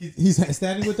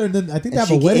standing with her. And then I think they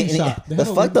have a wedding shop. The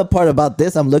fucked up part about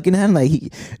this, I'm looking at him like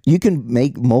you can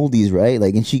make moldies, right?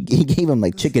 Like, and he gave him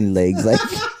like chicken legs. Like,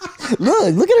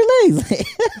 look at her legs.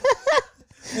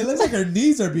 It looks like her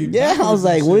knees are being. Yeah, I was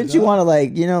like, wouldn't you want to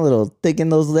little thicken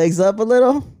those legs up a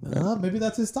little? Maybe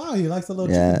that's his style. He likes a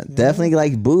little. Yeah, chicken, definitely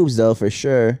like boobs though for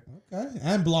sure. Okay,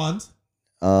 and blonde.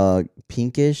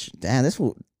 Pinkish. Damn, this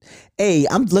will. Hey,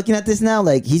 I'm looking at this now.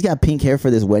 Like, he's got pink hair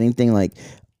for this wedding thing. Like,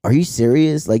 are you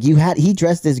serious? Like, he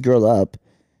dressed this girl up.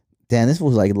 Damn, this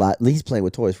was like he's playing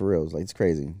with toys for real. Like, it's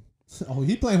crazy. Oh,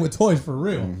 he playing with toys for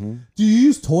real. Mm-hmm. Do you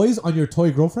use toys on your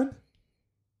toy girlfriend?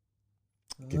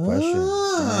 Good question.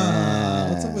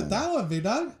 What's up with that one, big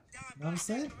dog? You know what I'm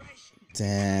saying?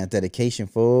 Damn, dedication,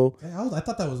 fool. Damn, I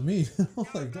thought that was me. I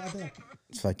was like, goddamn.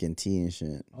 It's fucking tea and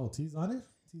shit. Oh, T's on it?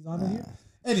 T's on it here?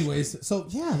 Anyways, so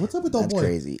yeah, what's up with old boy? That's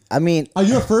crazy. I mean, are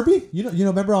you a Furby? You know,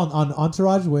 remember on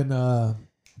Entourage when yeah,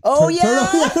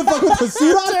 fuck with the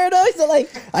suit on? Turtle, so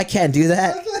like, I can't do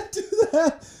that. I can't do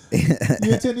that.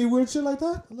 You into any weird shit like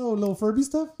that? Little Furby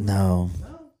stuff? No.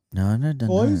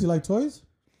 Toys? You like toys?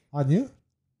 On you?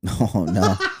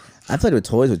 No. I played with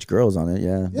toys with girls on it.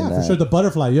 Yeah. Yeah, for sure. The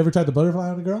butterfly. You ever tried the butterfly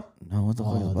on a girl? No, what the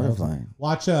fuck is butterfly?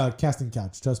 Watch Casting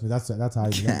Couch. Trust me, that's how I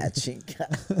do that.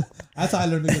 That's how I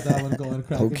learned to get that one going.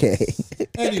 Okay.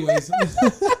 Anyways,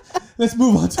 let's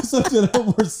move on to something a little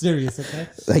more serious, okay?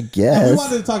 I And guess. we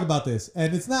wanted to talk about this,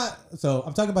 and it's not. So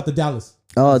I'm talking about the Dallas.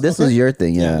 Oh, this was your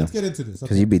thing, yeah. Let's get into this.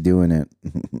 Because you be doing it.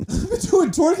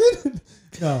 Doing twerking?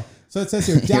 No. So it says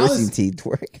here, You ever Dallas. seen T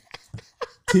twerk?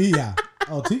 T, yeah.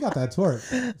 Oh, T got that twerk.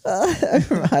 I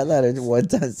remember highlighted one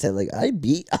time said like I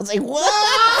beat. I was like,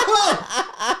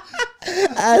 what?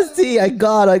 Ask T. I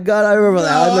remember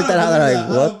that. I looked at how like,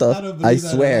 what the? I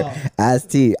swear. Ask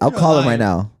T. I'll call him right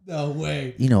now. No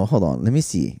way. You know, hold on. Let me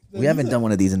see. We haven't done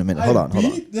one of these in a minute. Hold on.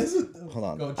 Hold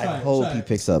on. Go, I hope he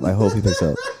picks up.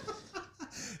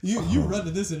 You run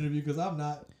to this interview because I'm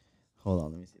not. Hold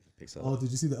on. Let me see if he picks up. Oh,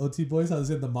 did you see the OT boys? How they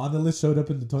said the monolith showed up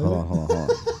in the toilet? Hold on.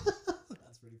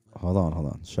 That's pretty funny. Hold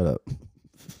on. Shut up.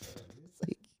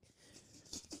 Like,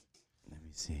 let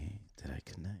me see. Did I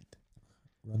connect?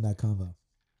 Run that convo.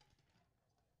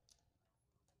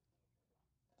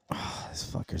 Oh,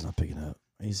 this fucker's not picking up.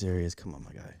 Are you serious? Come on,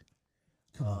 my guy.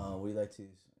 Come on. We like to.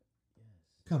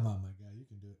 Come on, my guy. You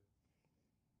can do it.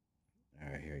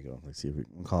 All right, here we go. Let's see if we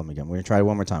can call him again. We're gonna try it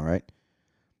one more time, right?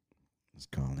 Let's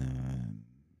call him.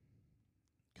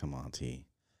 Come on, T.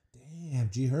 Damn,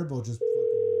 G Herbo just fucking.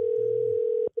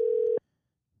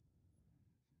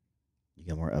 You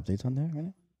got more updates on there right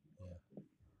now? Yeah.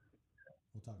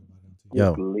 We'll talk about it. Yo.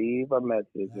 Just leave a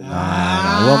message.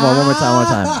 One more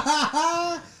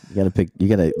time. You gotta pick. You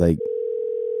gotta like.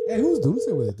 Hey, who's doing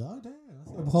it with it, dog? Damn.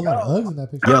 That's a whole lot of Uggs in that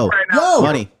picture. Yo, Right now. Yo,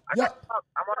 money. Yo. I'm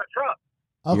on a truck.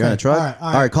 Okay. You're on a truck. All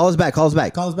All right. Call us back. Call us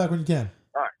back when you can.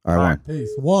 All right. Peace.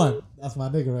 One. That's my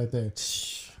nigga right there.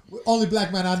 Only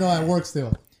black man I know at work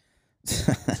still.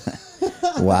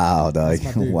 Wow, dog.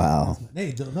 That's my dude. Wow.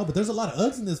 Hey, no, but there's a lot of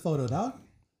Uggs in this photo, dog.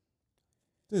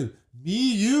 Dude,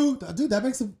 me, you, dude, that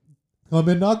makes him come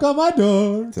and knock on my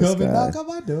door. This Come and guy. knock on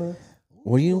my door.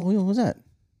 What was that?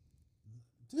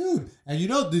 Dude, and you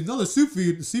know the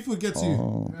seafood gets you. You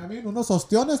know what I mean? Unos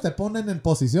ostiones te ponen en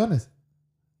posiciones.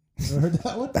 You ever heard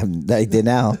that one? I did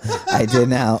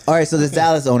now. All right, so this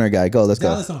Dallas owner guy. Go, let's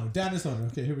Dallas owner.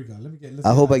 Okay, here we go.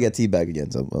 I hope I get T back again.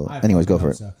 So, anyways, go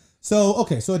for it. So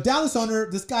a Dallas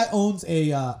owner. This guy owns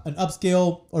an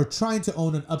upscale or trying to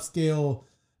own an upscale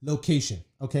location.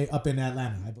 Okay, up in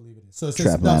Atlanta, I believe it is. So it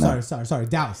says sorry,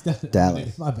 Dallas.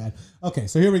 Dallas. My bad. Okay,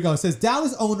 so here we go. It says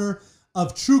Dallas owner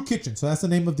of True Kitchen. So that's the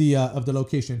name of the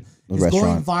location. Is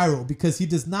going viral because he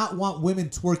does not want women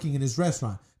twerking in his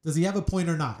restaurant. Does he have a point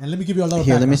or not? And let me give you a little.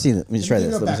 Here, background. let me see. Let me try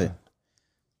this. Let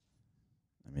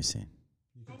me see.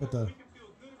 You can put the.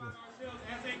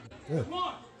 Good.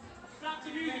 Stop the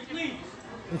music, please.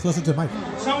 Get closer to the mic.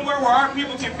 Somewhere where our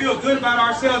people can feel good about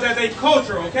ourselves as a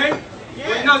culture, okay?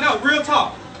 Yeah. No, real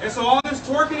talk. And so all this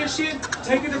twerking and shit,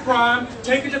 take it to Prime,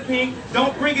 take it to Pink,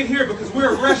 don't bring it here because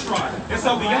we're a restaurant. And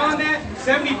so beyond that,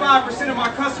 75% of my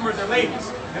customers are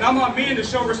ladies. And I want men to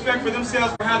show respect for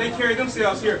themselves for how they carry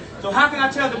themselves here. So how can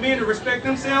I tell the men to respect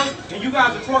themselves and you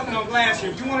guys are twerking on glass here?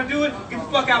 If you want to do it, get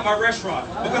the fuck out my restaurant.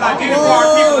 Because I did it for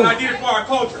our people and I did it for our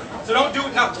culture. So don't do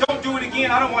it now. Don't do it again.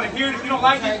 I don't want to hear it. If you don't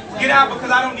like it, get out because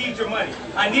I don't need your money.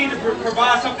 I need to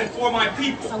provide something for my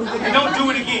people. And don't do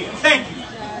it again. Thank you.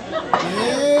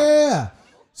 Yeah.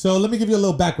 So let me give you a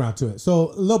little background to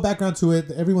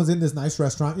it. Everyone's in this nice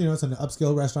restaurant. You know, it's an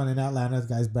upscale restaurant in Atlanta. The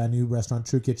guy's brand new restaurant,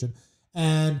 True Kitchen.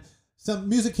 And some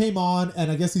music came on,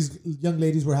 and I guess these young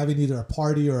ladies were having either a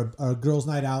party or a girls'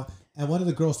 night out. And one of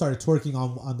the girls started twerking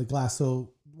on the glass.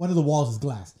 So one of the walls is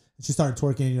glass. And she started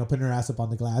twerking, putting her ass up on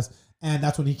the glass. And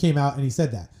that's when he came out and he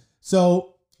said that.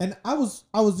 So, and I was,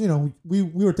 we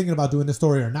were thinking about doing this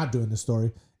story or not doing this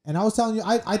story. And I was telling you,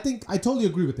 I think I totally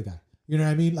agree with the guy. You know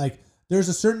what I mean? Like, there's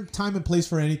a certain time and place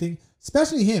for anything,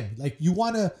 especially him. Like, you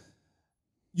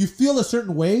feel a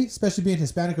certain way, especially being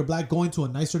Hispanic or black, going to a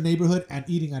nicer neighborhood and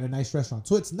eating at a nice restaurant.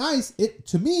 So it's nice.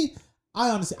 To me,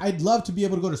 I'd love to be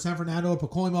able to go to San Fernando or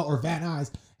Pacoima or Van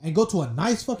Nuys and go to a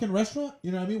nice fucking restaurant.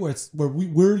 You know what I mean? Where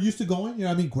we're used to going. You know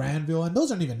what I mean? Granville, and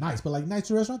those aren't even nice, but like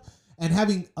nicer restaurants, and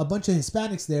having a bunch of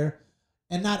Hispanics there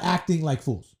and not acting like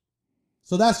fools.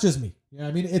 So that's just me. You know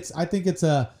what I mean? I think it's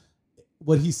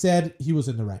what he said, he was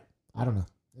in the right. I don't know.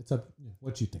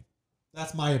 What you think?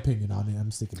 That's my opinion on it.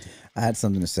 I'm sticking to it. I had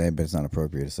something to say, but it's not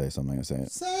appropriate to say, so I'm not gonna say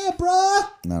it. Say it, bro.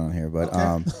 Not on here, but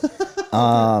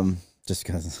Okay. just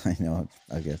because I know,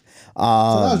 I guess.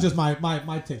 So that was just my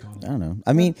take on it. I don't know.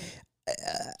 I mean,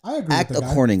 I agree. act with the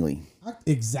guy. accordingly.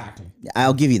 Exactly.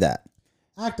 I'll give you that.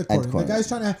 Act accordingly. The guy's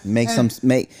trying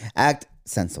to act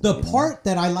sensible. The part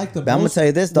that I like the most. I'm gonna tell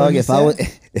you this, dog.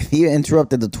 If he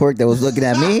interrupted the twerk that was looking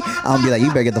at me, I'm gonna be like, you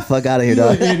better get the fuck out of here,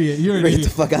 dog. You're an idiot. You're an idiot. Get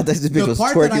the fuck out. This bitch was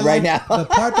twerking right now. The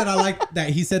part that I like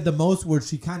that he said the most, where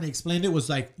she kind of explained it, was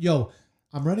like, "Yo,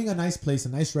 I'm running a nice place, a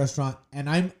nice restaurant, and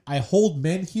I hold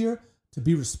men here to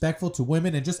be respectful to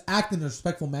women and just act in a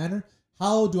respectful manner,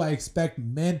 how do I expect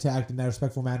men to act in that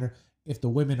respectful manner if the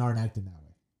women aren't acting that way?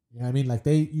 You know what I mean? Like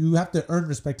you have to earn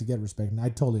respect to get respect, and I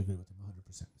totally agree with him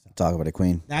 100%. So Talk about it,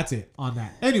 Queen. that's it on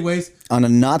that. Anyways, On a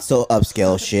not so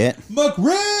upscale shit,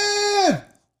 McRib!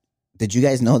 did you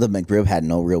guys know that McRib had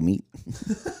no real meat?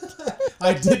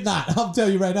 I did not. I'll tell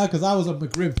you right now because I was a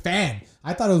McRib fan.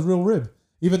 I thought it was real rib,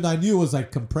 even though I knew it was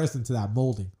like compressed into that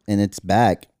molding. And it's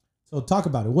back. So talk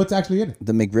about it. What's actually in it?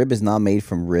 The McRib is not made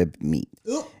from rib meat.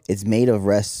 Ugh. It's made of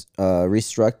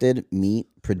restructured meat,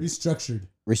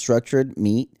 Restructured.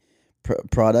 meat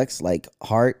products like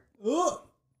heart, Ugh.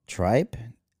 tripe,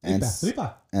 and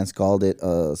Tripa. and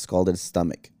scalded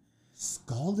stomach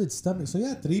Scalded stomach. So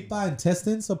yeah, tripa,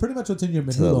 intestines. So pretty much what's in your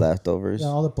to the menudo. leftovers. Yeah,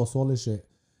 all the pozole shit.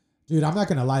 Dude, I'm not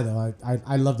gonna lie though.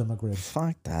 I love the McRib.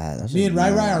 Fuck that. That's Me and just-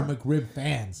 Rai Rai are McRib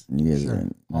fans. You guys Sure. are,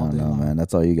 I All don't day know, long. man.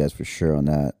 That's all you guys for sure on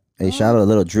that. Hey, shout out to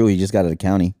little Drew. He just got out of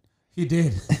county. He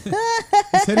did.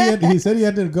 he said he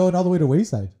ended up going all the way to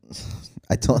Wayside.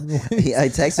 I told. I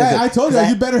texted. Hey, him I told you,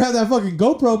 because you better have that fucking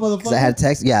GoPro, Because I had motherfucker.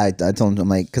 text, yeah, I told him, I'm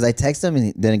like, because I texted him and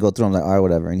he didn't go through. I'm like, all right,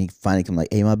 whatever. And he finally come like,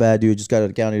 hey, my bad, dude, just got out of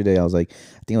the county today. I was like,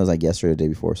 I think it was like yesterday or the day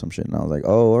before or some shit. And I was like,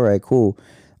 oh, all right, cool.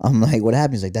 I'm like, what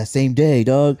happened? He's like, that same day,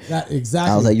 dog. That,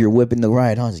 exactly. I was like, you're whipping the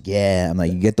ride. I was like, yeah. I'm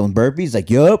like, you get those burpees? He's like,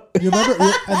 yup. You remember?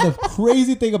 And the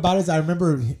crazy thing about it is I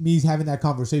remember me having that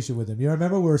conversation with him. You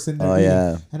remember we were sitting there Oh, eating,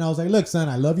 yeah. and I was like, look, son,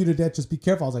 I love you to death. Just be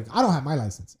careful. I was like, I don't have my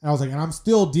license. And I was like, and I'm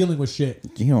still dealing with shit.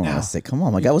 You don't now. want to say, come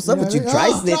on, my guy. What's up with you?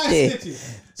 Dry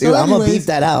snitching. Dude, So I'm going to anyways, beep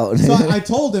that out. So I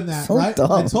told him that, So right?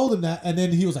 dumb. I told him that, and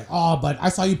then he was like, "Oh, but I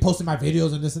saw you posting my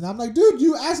videos and this and that." I'm like, "Dude,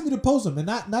 you asked me to post them, and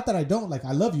not that I don't. Like,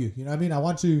 I love you. You know what I mean? I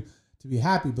want you to be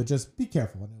happy, but just be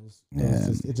careful."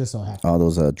 And it just so happened. All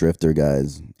those drifter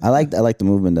guys. I like the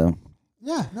movement, though.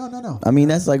 Yeah, no. I mean,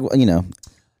 that's like, you know.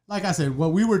 Like I said,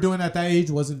 what we were doing at that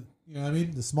age wasn't, you know what I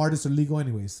mean, the smartest or legal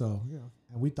anyway. So, you know,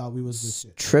 and we thought we was this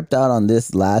shit. Tripped out on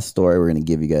this last story we're going to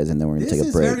give you guys, and then we're going to This take a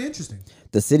is break. very interesting.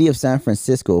 The city of San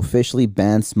Francisco officially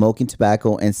bans smoking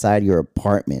tobacco inside your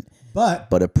apartment, But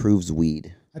but approves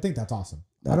weed. I think that's awesome.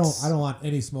 I That's- don't want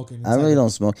any smoking. I really don't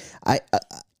smoke.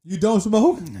 You don't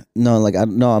smoke? No, like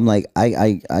I'm like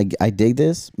I dig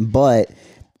this, but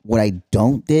what I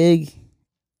don't dig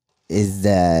is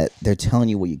that they're telling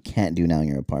you what you can't do now in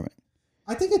your apartment.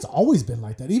 I think it's always been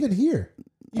like that. Even here,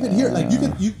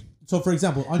 like you. So for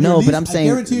example, on No, your lease, but I'm saying-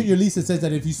 I guarantee you in your lease it says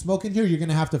that if you smoke in here, you're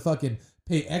gonna have to fucking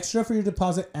pay extra for your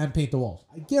deposit and paint the walls.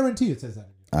 I guarantee you it says that.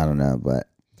 I don't know, but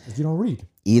If you don't read,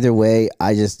 either way,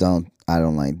 I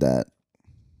don't like that.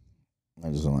 I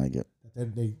just don't like it.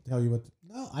 then they tell you what.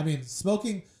 No, I mean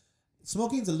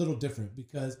smoking's a little different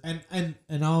because and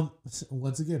I'm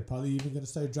once again probably even gonna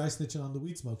start dry snitching on the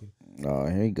weed smoking. Oh,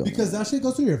 here you go. Because that shit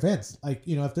goes through your events. Like,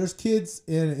 you know, if there's kids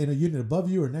in a unit above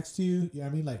you or next to you, you know what I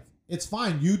mean? Like, it's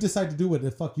fine. You decide to do what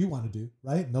the fuck you want to do,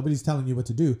 right? Nobody's telling you what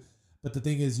to do. But the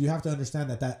thing is, you have to understand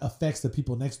that affects the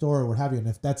people next door or what have you. And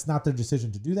if that's not their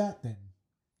decision to do that, then,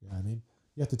 you know what I mean?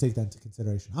 You have to take that into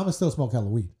consideration. I'm going to still smoke hella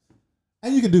weed.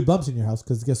 And you can do bumps in your house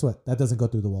because guess what? That doesn't go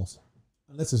through the walls.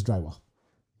 Unless it's drywall.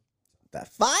 That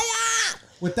fire.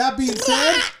 With that being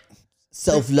said,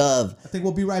 Self-love. I think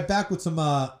we'll be right back with some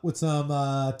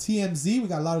TMZ. We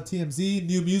got a lot of TMZ,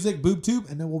 new music, BoobTube,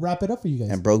 and then we'll wrap it up for you guys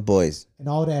And broke boys. and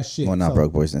all that shit. Well, not So,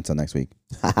 broke boys until next week.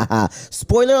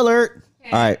 Spoiler alert.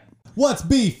 All right. What's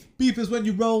beef? Beef is when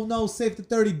you roll no safe to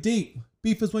 30 deep.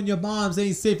 Beef is when your moms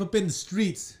ain't safe up in the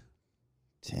streets.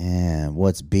 Damn,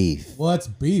 what's beef? What's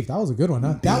beef? That was a good one,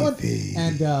 huh? That one.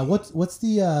 And what's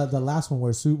the last one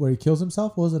where he kills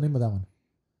himself? What was the name of that one?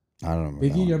 I don't remember.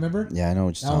 Biggie, you remember? Yeah, I know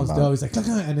what you're That talking one's about. dope. He's like,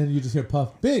 "Kaka," and then you just hear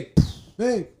Puff, big.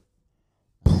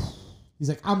 He's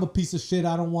like, I'm a piece of shit.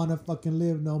 I don't want to fucking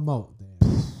live no more.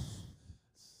 Damn.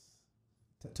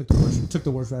 Took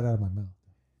the words right out of my mouth.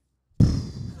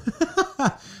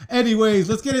 Anyways,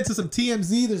 let's get into some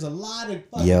TMZ. There's a lot of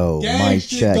fucking Yo, gang mic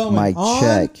shit check, going mic on.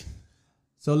 check.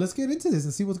 So let's get into this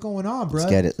and see what's going on, bro.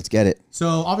 Let's get it. So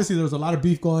obviously there was a lot of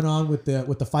beef going on with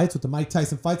the fights, with the Mike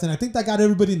Tyson fights, and I think that got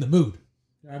everybody in the mood.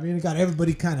 You know what I mean, it got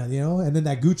everybody kind of, you know, and then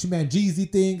that Gucci Man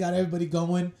Jeezy thing got everybody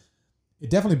going. It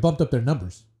definitely bumped up their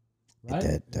numbers. Right?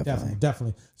 It did, definitely.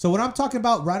 Definitely. So what I'm talking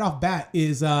about right off bat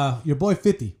is your boy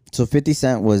 50. So 50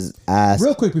 Cent was asked.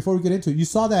 Real quick before we get into it, you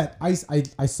saw that I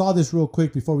saw this real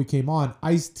quick before we came on.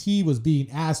 Ice-T was being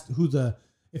asked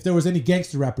if there was any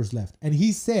gangster rappers left, and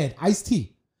he said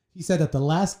Ice-T. He said that the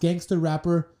last gangster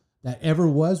rapper that ever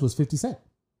was 50 Cent.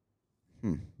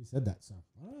 He said that. So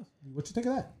what you think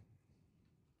of that?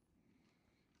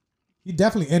 He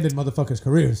definitely ended motherfuckers'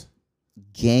 careers.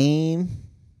 Game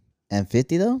and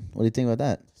 50 though? What do you think about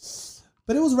that?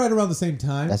 But it was right around the same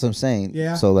time. That's what I'm saying.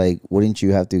 Yeah. So like, wouldn't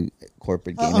you have to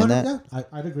incorporate Game in that? Yeah,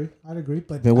 I'd agree.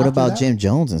 But But what after about that- Jim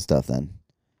Jones and stuff then?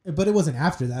 But it wasn't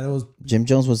after that. Jim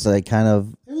Jones was like kind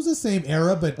of. It was the same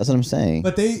era, but That's what I'm saying.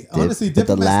 but they honestly but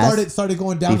the Diplomat last started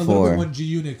going down a little before- bit when G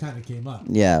Unit kind of came up.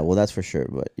 Yeah, well, that's for sure.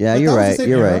 But yeah, But you're that was the right. same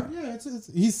You're era. right. Yeah,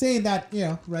 he's saying that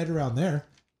right around there.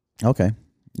 Okay.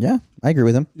 Yeah, I agree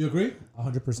with him. You agree?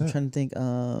 100%. I'm trying to think.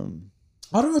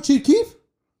 I don't know, Chief Keef.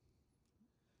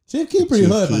 Chief Keef pretty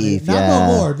Chief hood, man. Keef, Not yeah.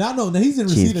 no more. Not no. He's in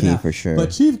Chief Reseda Keef now for sure.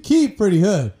 But Chief Keef pretty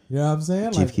hood. You know what I'm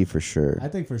saying? Chief Keef for sure. I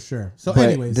think for sure. So, But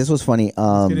anyways, this was funny.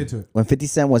 get into it. When 50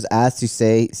 Cent was asked to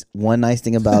say one nice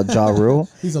thing about Ja Rule,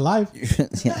 he's alive.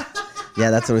 yeah,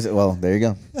 that's what. Well, there you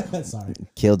go. Sorry,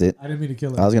 Killed it. I didn't mean to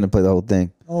kill him. I was gonna play the whole thing,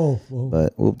 Oh, well,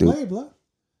 but whoop, dude. play it, blood.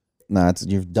 Nah,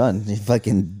 you're done. You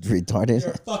fucking retarded.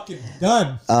 You're fucking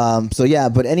done. So yeah,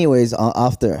 but anyways,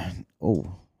 off that.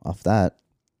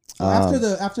 So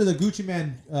after the Gucci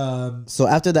Man, So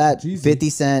after that, Jeezy. 50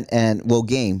 Cent and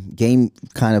Game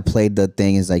kind of played the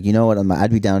thing. Is like, you know what?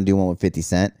 I'd be down to do one with 50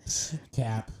 Cent.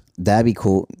 Cap. That'd be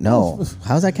cool. No,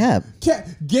 how's that cap?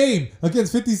 Game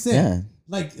against 50 Cent. Yeah.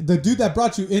 Like the dude that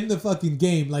brought you in the fucking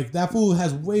game, like that fool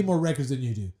has way more records than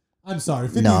you do. I'm sorry,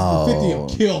 50 No, 50 will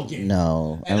kill Game.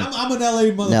 No, And I'm an LA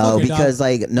motherfucker. no, because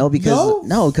dog. No?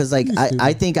 because You I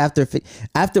stupid. think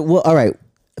after well, all right,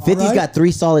 50's right. got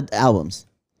 3 solid albums.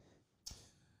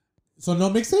 So no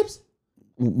mixtapes?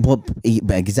 Well,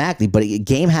 exactly, but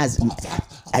Game has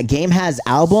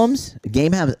albums.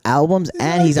 Game has albums,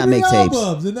 and he's got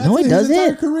mixtapes. No, it his doesn't.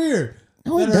 entire career.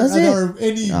 No, it that doesn't. Are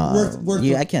any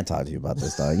worth I can't talk to you about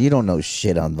this, dog. You don't know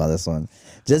shit about this one.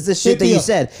 Just the shit that you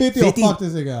said. 50 fuck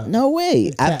this nigga. No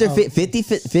way. After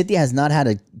 50 has not had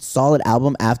a solid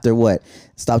album after what?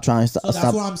 Stop trying. So that's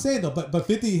Stop. what I'm saying though. But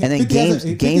 50 And then 50 has a,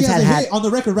 50 Games has a had hit on the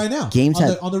record right now. Games on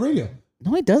had- on the radio.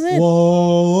 No, it doesn't.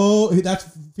 Whoa, that's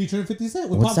featuring 50 Cent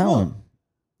with What's Pop that Smoke. one?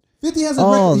 50 has a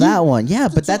Oh, record. that one. Yeah,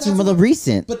 but So that's that's more the what-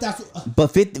 recent. But that's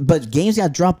But Games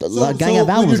got dropped. so Gang of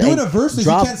when albums. you're doing Hey, a versus,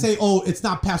 drop- you can't say, "Oh, it's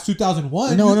not past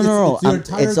 2001." No. It's your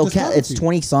entire It's okay. It's discography.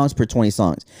 20 songs per 20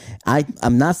 songs.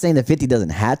 I'm not saying that 50 doesn't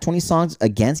have 20 songs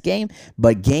against Game,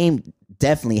 but Game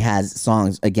definitely has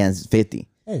songs against 50.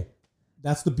 Hey,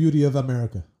 that's the beauty of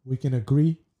America. We can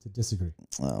agree to disagree.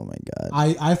 Oh my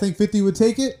god. I think 50 would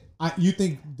take it. You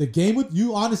think the game would?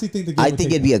 You honestly think the game? I would think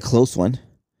take it'd be a close one.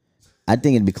 I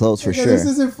think it'd be close for Yeah, sure.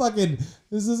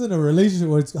 This isn't a relationship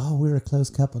where it's we're a close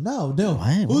couple. No.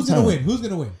 Why? Who's What's gonna up? win? Who's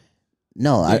gonna win?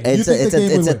 No, Yeah, you think the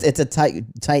game would win? it's a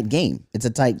tight game. It's a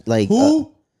tight like.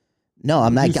 Who? No,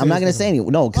 I'm not. You I'm not say gonna it's say any.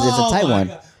 No, because it's a tight my one.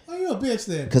 God. Why you a bitch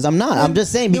then? Because I'm not. I'm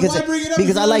just saying then because why bring it up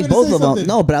because if I you're like not gonna both say of them. something?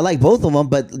 No, but I like both of them.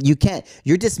 But you can't.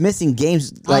 You're dismissing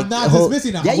games like I'm not whole-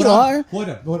 dismissing now. Yeah, What you I'm-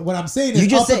 are. What I'm saying You is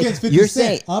just up say- against 50 you're Cent.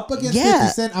 saying- Up against Yeah.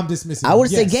 50 Cent, I'm dismissing. I would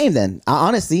Yes. say game then.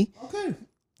 Honestly, Okay.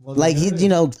 Well, like there he, it is. you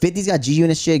know, 50's got G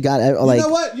Unit shit. Got like.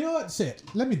 You know what? Shit.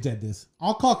 Let me dead this.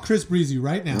 I'll call Chris Breezy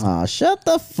right now. Aw, shut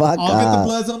the fuck I'll get the up.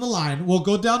 Bloods on the line. We'll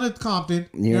go down to Compton.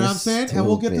 You know You're what I'm saying? And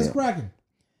we'll get this stupid. cracking.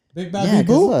 Big Bad Yeah, B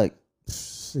Boo. because look,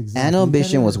 Exactly.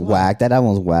 Ambition was whack. That album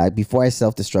was whack. Before I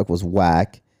Self Destruct was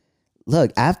whack.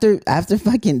 Look, after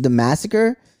fucking the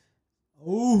massacre,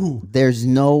 Ooh. there's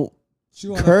no. She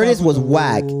wanna Curtis fuck with was the-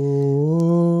 whack.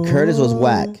 Curtis was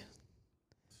whack.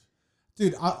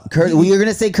 Dude, You're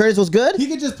gonna say Curtis was good? he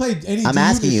could just play any. I'm G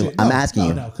asking Unit you. shit. I'm No, asking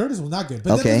you. No, Curtis was not good.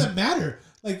 But Okay. that doesn't matter.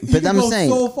 Like, he But could I'm go saying,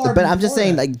 so far but I'm just before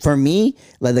saying, that. like for me,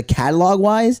 like the catalog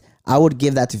wise, I would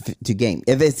give that to Game.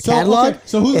 If it's So, catalog, okay,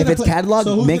 so who's if gonna it's play- catalog,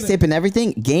 so who's mixtape, gonna- and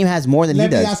everything, Game has more than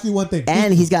Let he me does. ask you one thing.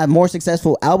 And he's got more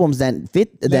successful albums than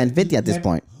 50 at this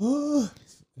point.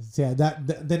 Yeah,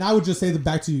 then I would just say the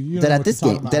back to you. You don't That know at what this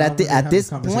you're game, talking that about. I don't wanna at have this a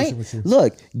conversation point, with you.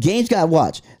 look, Game's got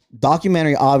watch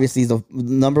documentary. Obviously, is the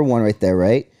number one right there,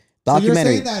 right? So you're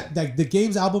Documentary. saying that like the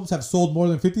game's albums have sold more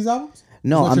than 50's albums?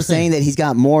 No, Is what I'm you're saying that he's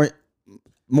got more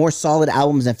solid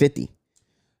albums than 50.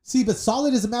 See, but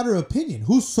solid is a matter of opinion.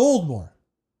 Who sold more?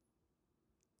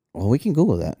 Well, we can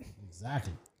Google that.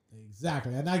 Exactly.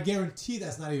 And I guarantee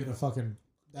that's not even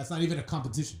a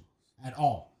competition at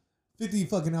all. 50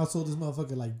 fucking outsold this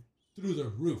motherfucker like through the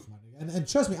roof, my nigga. And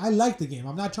trust me, I like the game.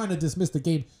 I'm not trying to dismiss the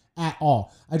game at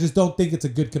all. I just don't think it's a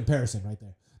good comparison right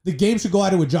there. The game should go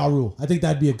at it with Ja Rule. I think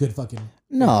that'd be a good fucking.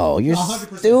 No, you're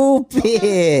 100%.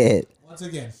 stupid. Once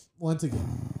again,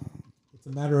 it's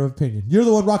a matter of opinion. You're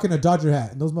the one rocking a Dodger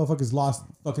hat, and those motherfuckers lost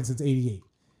fucking since '88.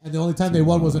 And the only time they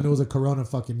won was when it was a Corona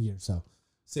fucking year. So,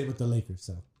 same with the Lakers.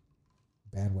 So,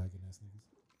 bandwagon ass niggas.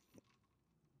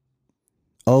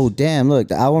 Oh damn! Look,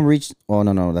 the album reached. Oh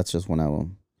no, that's just one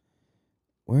album.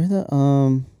 Where the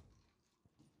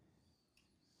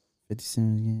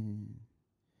 57 again?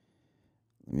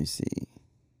 Let me see.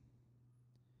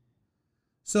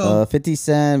 So 50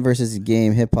 Cent versus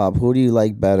Game Hip Hop. Who do you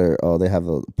like better? Oh, they have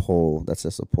a poll. That's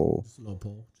just a poll. just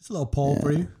a little poll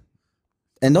for you.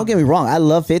 And don't get me wrong, I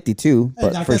love 50 too, Hey,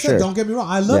 but like for I said, sure. don't get me wrong.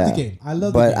 I love the game. I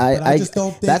love the game. But I just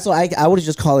don't think that's why I would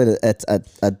just call it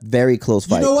a very close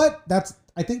fight. You know what?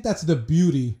 I think that's the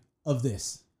beauty of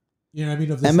this. You know what I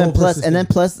mean? Of this And then whole plus, versus and then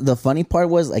thing. plus, the funny part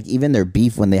was like even their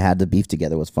beef when they had the beef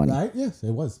together was funny. Right? Yes,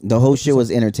 it was. The whole shit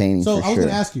was entertaining. So for I was sure.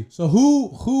 gonna ask you. So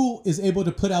who is able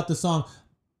to put out the song?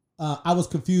 I was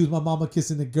confused. My mama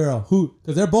kissing the girl. Who?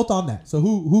 Because they're both on that. So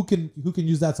who can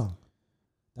use that song?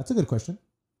 That's a good question.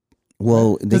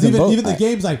 Well, they Because can both. even the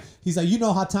game's like he's like, you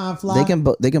know how time flies. They can.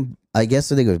 They can. I guess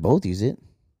so. They could both use it.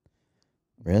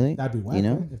 Really? That'd be whack. You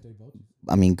know? Right? If they both.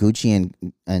 I mean, Gucci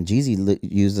and Jeezy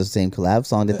used the same collab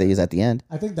song that they used at the end.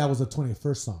 I think that was the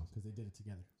 21st song because they did it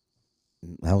together.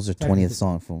 That was their 20th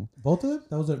song, fool. Both of them?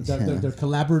 That was their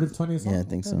collaborative 20th song? Yeah, I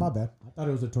think so. My bad. I thought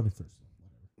it was their 21st.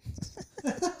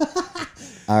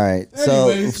 All right.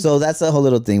 Anyways. So that's the whole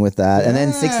little thing with that. And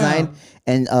then Damn. 6ix9ine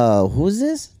and who's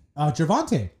this?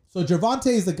 Gervonta. So Gervonta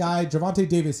is the guy, Gervonta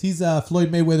Davis. He's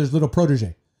Floyd Mayweather's little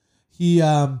protege. He,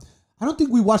 I don't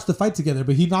think we watched the fight together,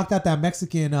 but he knocked out that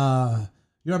Mexican.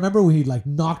 You remember when he like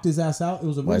knocked his ass out? It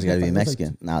was a Why's he really got to good be fight. It was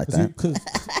Mexican? Not like that.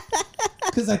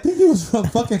 Because I think he was from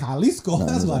fucking Jalisco.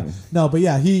 That's why. No, but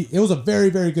yeah, it was a very,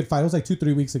 very good fight. It was like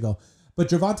 2-3 weeks ago. But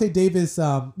Gervonta Davis,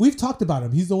 we've talked about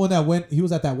him. He's the one that he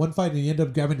was at that one fight and he ended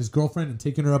up grabbing his girlfriend and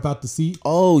taking her up out the seat.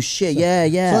 Oh shit! Yeah.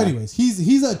 So anyways,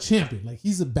 he's a champion. Like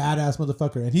he's a badass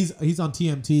motherfucker. And he's on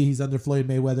TMT. He's under Floyd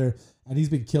Mayweather and he's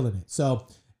been killing it. So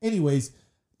anyways,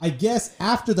 I guess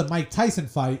after the Mike Tyson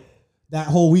fight, that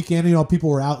whole weekend, people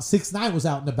were out. 6ix9ine was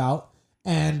out and about.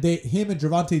 And him and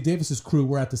Gervonta Davis's crew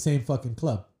were at the same fucking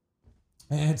club.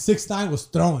 And 6ix9ine was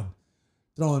throwing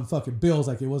fucking bills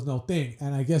like it was no thing.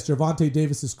 And I guess Gervonta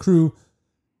Davis's crew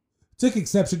took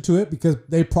exception to it because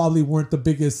they probably weren't the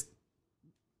biggest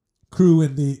crew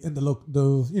in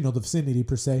the vicinity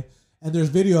per se. And there's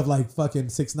video of like fucking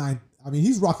 6ix9ine. I mean,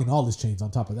 he's rocking all his chains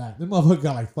on top of that. The motherfucker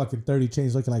got like fucking 30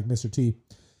 chains looking like Mr. T.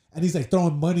 And he's like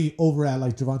throwing money over at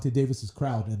like Gervonta Davis's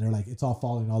crowd, and they're like, it's all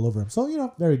falling all over him.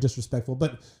 So, very disrespectful.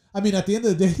 But I mean, at the end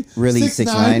of the day, Really,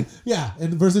 6ix9ine? Yeah,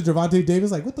 and versus Gervonta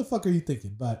Davis, like, what the fuck are you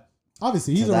thinking? But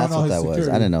obviously, he's around That's all what his that security. was.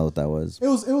 I didn't know what that was. It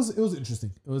was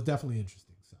interesting. It was definitely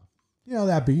interesting. So,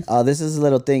 that beef. This is a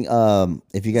little thing.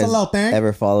 If you guys a little thing.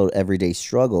 ever followed Everyday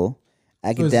Struggle,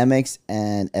 Academics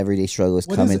and Everyday Struggle is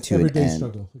What coming is to an Everyday end.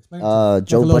 Struggle? Explain it to me.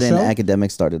 Joe Like a little Budden show?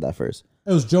 Academics started that first.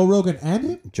 It was Joe Rogan and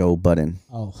him? Joe Budden.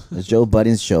 Oh. It's Joe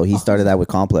Budden's show. He started that with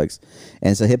Complex,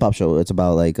 and it's a hip hop show. It's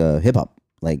about like hip hop,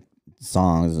 like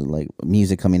songs, like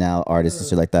music coming out, artists and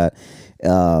shit like that.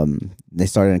 They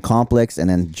started in Complex, and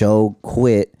then Joe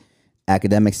quit.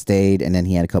 Academics stayed, and then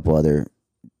he had a couple other.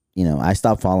 I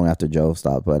stopped following after Joe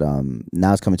stopped, but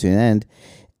now it's coming to an end,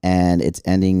 and it's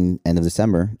ending end of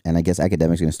December, and I guess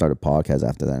Academics are gonna start a podcast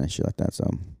after that and shit like that. So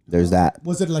there's that.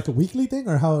 Was it like a weekly thing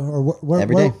or how? Or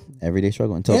where? Everyday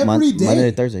Struggle until Every day?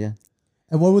 Monday to Thursday, yeah,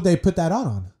 And what would they put that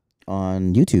on?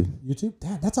 on YouTube. YouTube?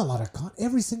 Damn, that's a lot of content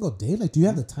every single day. Like, do you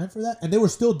have the time for that? And they were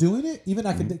still doing it, even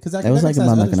because It was like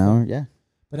about like an hour, yeah.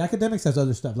 But Academics has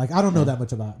other stuff. Like, I don't know that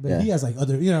much about it, but Yeah. he has like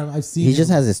other. I've seen. He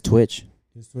just has his Twitch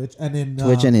Twitch, and then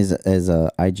and his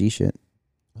IG shit.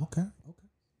 Okay.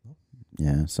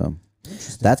 Yeah, so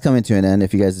that's coming to an end.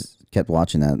 If you guys kept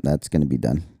watching that, that's gonna be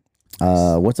done.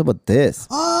 What's up with this?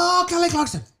 Oh, Kelly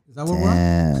Clarkson. Is that where we're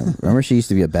at? Damn. Remember she used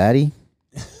to be a baddie?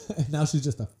 Now she's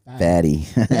just a Baddie.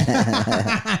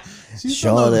 She's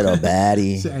Show a little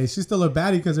baddie. She's still a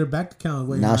baddie because her bank account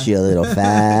way. Now she a little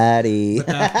fatty.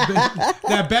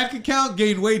 that bank account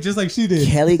gained weight just like she did.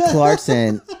 Kelly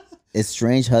Clarkson,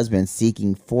 estranged husband,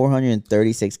 seeking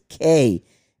 $436K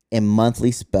in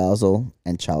monthly spousal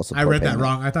and child support. I read that payment.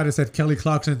 wrong. I thought it said Kelly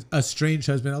Clarkson's a strange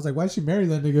husband. I was like, why'd she marry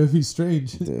that nigga if he's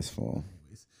strange? This fool.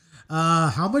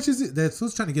 How much is it? That's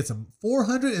who's trying to get some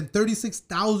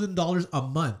 $436,000 a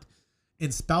month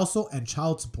in spousal and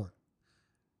child support.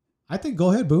 I think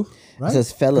go ahead, boo. Right? It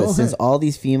says, Go fellas, ahead. since all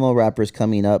these female rappers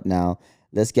coming up now,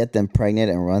 let's get them pregnant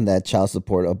and run that child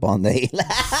support up on the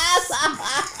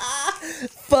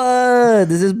fun.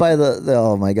 This is by the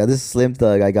oh my god, this is Slim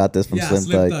Thug. I got this from Yeah, Slim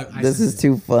Slim Thug. Thug. This is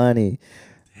too funny.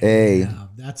 Hey, Damn,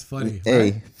 that's funny.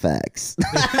 hey, right? facts.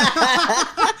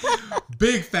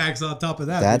 Big facts on top of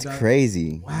that. That's dude.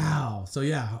 crazy. Wow. So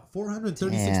yeah,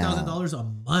 $436,000 a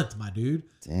month, my dude.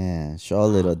 Damn, show a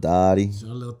little Dottie. Show a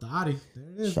little thotty.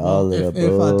 There it is. Show a Well, little if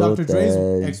Dr. Dre's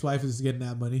booty. ex-wife is getting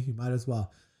that money, he might as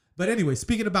well. But anyway,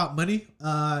 speaking about money,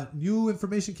 new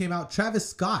information came out. Travis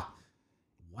Scott.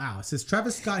 Wow. It says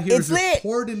Travis Scott here It's is lit.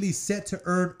 reportedly set to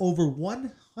earn over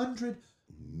 $100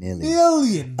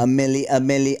 million. A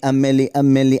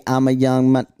milli. I'm a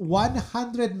young man.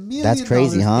 $100 million. That's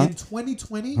crazy, huh? In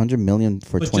 2020. 100 million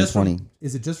for But 2020.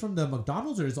 is it just from the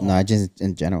McDonald's or is it all? No, just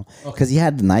in general. Because he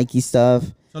had the Nike stuff.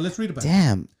 So let's read about it.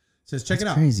 Damn. Says, check it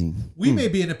out. Crazy. We may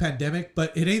be in a pandemic,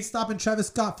 but it ain't stopping Travis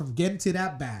Scott from getting to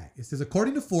that bag. It says,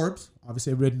 according to Forbes,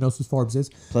 obviously everybody knows who Forbes is.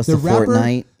 Plus the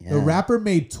Fortnite. The rapper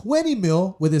made 20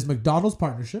 mil with his McDonald's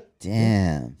partnership.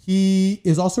 Damn. He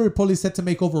is also reportedly set to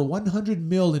make over 100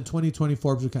 mil in 2020.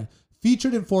 Forbes account.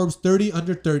 Featured in Forbes 30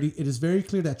 under 30, it is very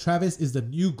clear that Travis is the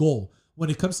new goal when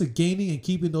it comes to gaining and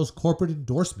keeping those corporate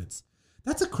endorsements.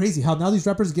 That's a crazy how now these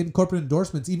rappers are getting corporate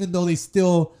endorsements, even though they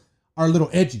still are a little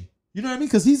edgy. You know what I mean?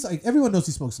 Because he's like, everyone knows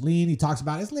he smokes lean. He talks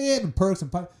about his lean and perks and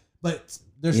but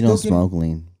they're still don't smoke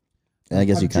lean. I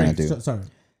guess you kind of do. Sorry.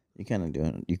 You kind of do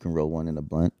it. You can roll one in a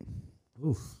blunt.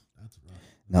 Oof, that's rough.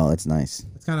 No, it's nice.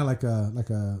 It's kind of like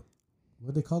a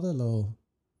what they call that, little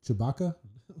Chewbacca.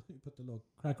 You put the little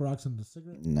crack rocks in the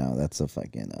cigarette. No, that's a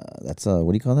fucking that's a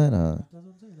what do you call that? That's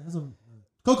what I'm saying. That's a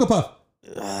Cocoa Puff.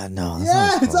 No. That's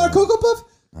Yeah, it's not a Cocoa Puff.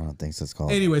 I don't think so. It's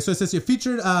called. Anyway, so it says you're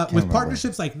featured with remember.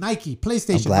 partnerships like Nike,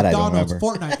 PlayStation, glad I don't McDonald's,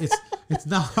 remember. Fortnite. It's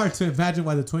not hard to imagine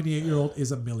why the 28-year-old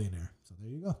is a millionaire. So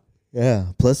there you go. Yeah.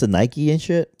 Plus the Nike and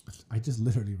shit. I just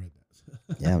literally read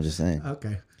that. Yeah, I'm just saying.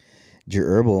 Okay. Your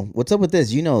Herbal. What's up with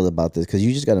this? You know about this because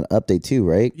you just got an update too,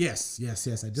 right? Yes. I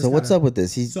just So what's up with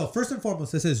this? So first and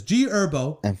foremost, it says G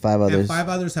Herbo and five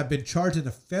others have been charged in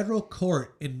a federal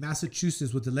court in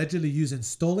Massachusetts with allegedly using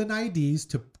stolen IDs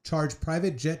to charge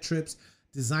private jet trips,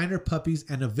 designer puppies,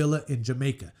 and a villa in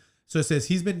Jamaica. So it says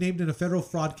he's been named in a federal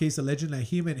fraud case alleging that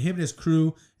him and his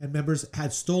crew and members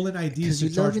had stolen IDs to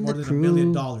charge more than $1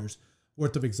 million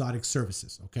worth of exotic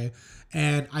services. Okay.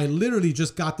 And I literally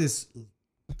just got this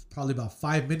probably about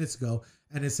 5 minutes ago,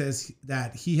 and it says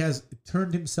that he has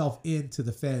turned himself in to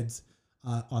the feds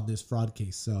on this fraud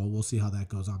case. So we'll see how that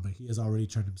goes on, but he has already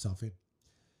turned himself in.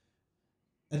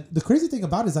 And the crazy thing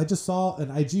about it is I just saw an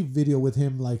IG video with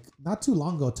him like not too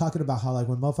long ago talking about how like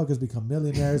when motherfuckers become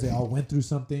millionaires, they all went through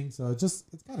something. So it's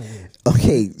kind of weird.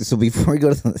 Okay, so before we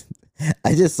go to the,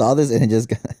 I just saw this and it just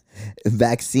got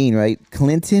vaccine, right?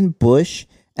 Clinton, Bush,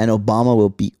 and Obama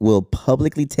will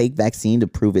publicly take vaccine to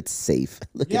prove it's safe.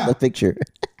 Look at the picture.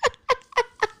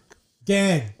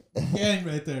 Gang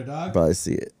right there, dog. Probably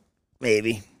see it.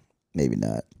 Maybe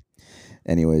not.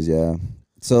 Anyways, yeah.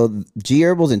 So G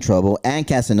Herbal's in trouble and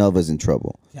Casanova's in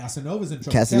trouble. Casanova's in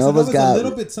trouble. Casanova's got a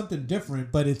little bit something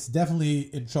different, but it's definitely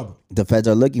in trouble. The feds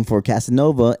are looking for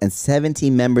Casanova and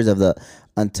 17 members of the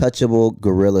untouchable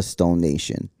Gorilla Stone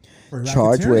Nation,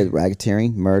 charged with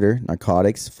racketeering, murder,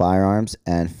 narcotics, firearms,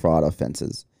 and fraud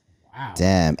offenses. Wow.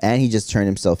 Damn. And he just turned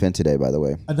himself in today, by the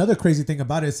way. Another crazy thing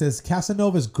about it says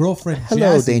Casanova's girlfriend,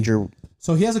 Hello, Jazzy. Danger.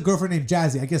 So he has a girlfriend named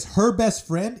Jazzy. I guess her best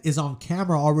friend is on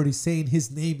camera already saying his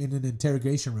name in an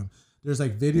interrogation room. There's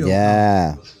like video.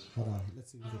 Yeah. Hold on.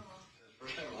 Let's see.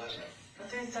 First name or last name? I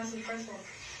think that's the first one.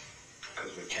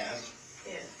 Because we're Cass?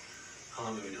 Yeah. How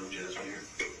long have we known Jazz from here?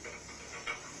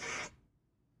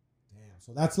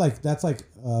 So that's like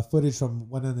footage from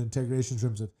one of the interrogation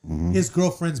rooms of his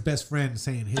girlfriend's best friend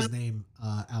saying his name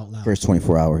out loud. First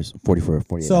 24 hours,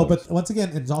 48 So, hours. but once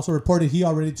again, it's also reported he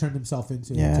already turned himself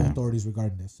into to authorities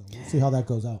regarding this. So we'll see how that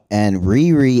goes out. And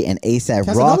Riri and ASAP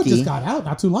Casanova Rocky just got out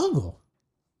not too long ago.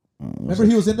 Remember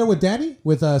he was in there with Danny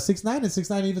with 6ix9ine, and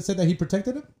 6ix9ine even said that he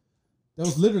protected him. That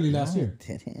was literally last year.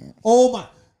 Didn't. Oh my.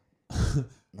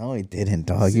 No, he didn't,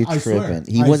 dog. You're I swear. tripping.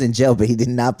 He was in jail, but he did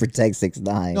not protect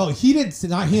 6ix9ine. No, he didn't.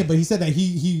 Not him, but he said that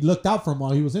he looked out for him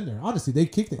while he was in there. Honestly, they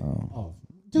kicked it. Oh,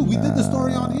 dude, we did the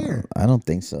story on here. I don't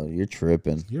think so. You're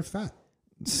tripping. You're fat.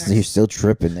 You're still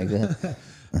tripping, nigga.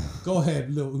 Go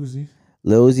ahead, Lil Uzi.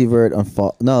 Lil Uzi Vert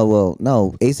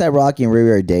no. ASAP Rocky and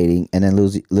Riri are dating, and then Lil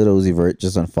Uzi Vert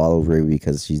just unfollowed Riri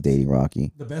because she's dating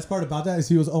Rocky. The best part about that is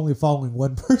he was only following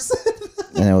one person.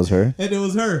 And it was her? And it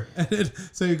was her. And then,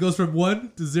 so it goes from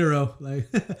 1 to 0. Like,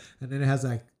 and then it has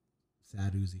like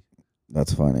sad Uzi.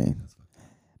 That's funny.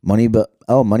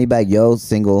 Moneybagg Yo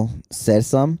single Said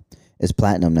Some is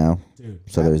platinum now. Dude,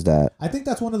 so there's that. I think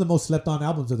that's one of the most slept on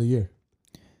albums of the year.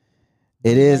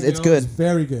 It is. It's good. It's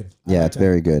very good. Yeah, it's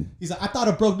very good. He's like, I thought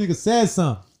a broke nigga said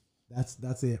something.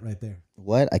 That's it right there.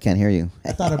 What? I can't hear you.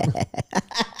 I thought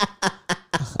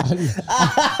hey,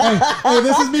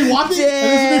 this is me walking and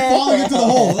this is me falling into the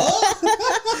hole.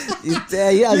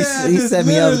 He set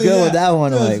me up good with that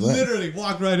one. Just like, literally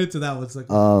walked right into that one. It's like,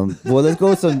 well, let's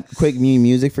go with some quick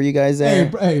music for you guys there.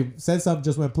 Hey, Said Something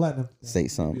just went platinum. Say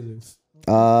something.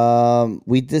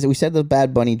 We said the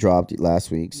Bad Bunny dropped last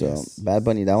week, so Yes. Bad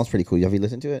Bunny, that one's pretty cool. Have you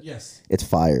listened to it? Yes. It's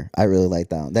fire. I really like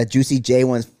that one. That Juicy J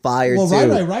one's fire Well,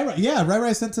 too. right. Yeah,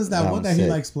 right sent us that one one's that he sick.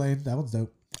 likes playing. That one's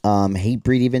dope.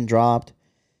 Hatebreed even dropped.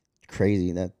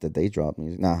 Crazy that they dropped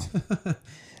music. Nah.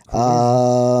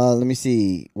 Let me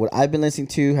see. What I've been listening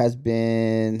to has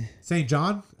been St.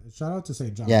 John. Shout out to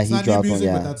St. John. Yeah, it's he not dropped new one,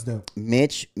 music, yeah. but that's dope.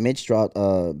 Mitch dropped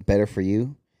Better For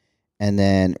You. And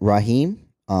then Raheem,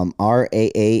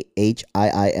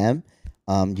 RAAHIIM.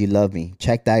 You Love Me.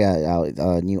 Check that guy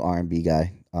out. New R&B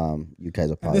guy. You guys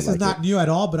will And probably this like is not it. new at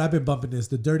all, but I've been bumping this.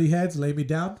 The Dirty Heads, Lay Me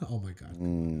Down. Oh my god.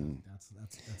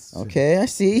 That's Okay, I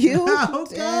see you.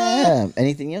 Okay. Damn.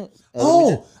 Anything else?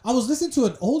 Oh, I was listening to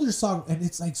an older song and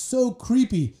it's like so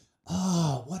creepy.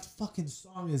 Oh, what fucking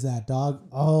song is that, dog?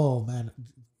 Oh man,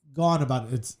 go on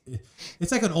about it.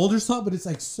 It's like an older song, but it's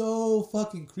like so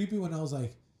fucking creepy. When I was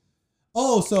like,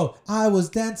 oh, so I was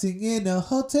dancing in a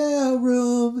hotel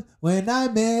room when I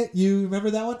met you. Remember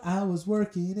that one? I was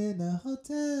working in a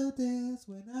hotel dance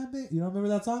when I met you. Don't remember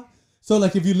that song? So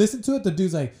like, if you listen to it, the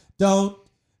dude's like, Don't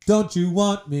you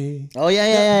want me? Oh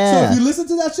yeah. So if you listen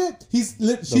to that shit, she's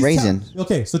Raisin.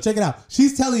 Okay, so check it out.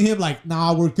 She's telling him like,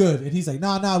 "Nah, we're good," and he's like,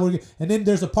 "Nah, we're good." And then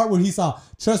there's a part where he saw,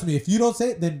 "Trust me, if you don't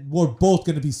say it, then we're both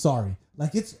gonna be sorry."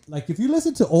 Like it's like if you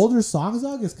listen to older songs,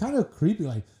 dog, it's kind of creepy.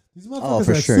 Like these motherfuckers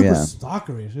for are like sure, super yeah.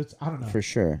 stalkerish. It's I don't know. For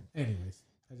sure. Anyways,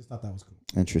 I just thought that was cool.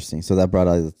 Interesting. So that brought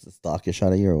out the stalker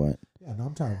shot of you or what? Yeah, no,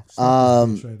 I'm tired.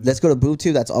 Let's go to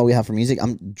BoobTube. That's all we have for music.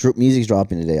 Music's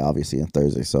dropping today, obviously on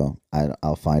Thursday, so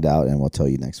I'll find out and we'll tell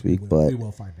you next week. We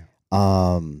will find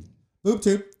out.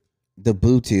 BoobTube. The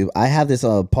BoobTube. I have this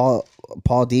Paul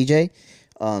DJ,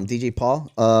 DJ Paul.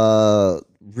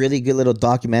 Really good little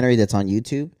documentary that's on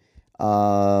YouTube.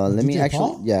 Let me DJ actually,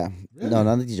 Paul? yeah, Really? no,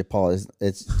 not the DJ Paul.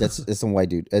 It's some white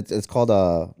dude. It's called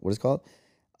what is it called?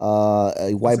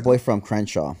 A white boy from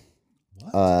Crenshaw.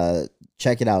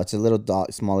 Check it out. It's a little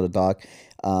small little doc.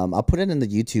 I'll put it in the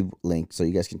YouTube link so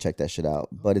you guys can check that shit out.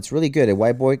 But it's really good. A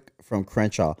white boy from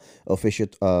Crenshaw. Official.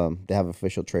 They have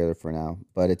official trailer for now,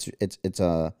 but it's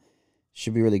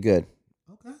should be really good.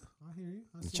 Okay, I hear you.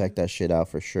 I see Check that shit out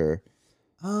for sure.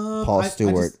 Paul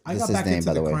Stewart. I That's got his back name, into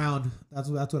by the way. Crown. That's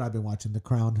what I've been watching. The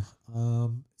Crown.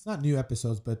 It's not new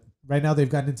episodes, but right now they've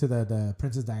gotten into the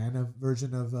Princess Diana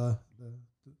version of the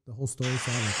whole story.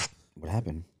 So I'm like, What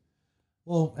happened?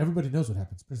 well, everybody knows what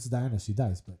happens. Princess Diana, she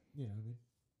dies, but you know what I mean.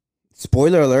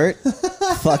 Spoiler alert.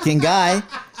 Fucking guy.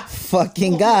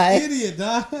 Idiot,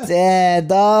 dog. Dead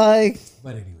dog.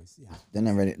 But anyways, yeah. They're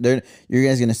not ready. You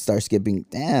guys gonna start skipping.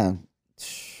 Damn.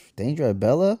 Danger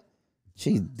Bella.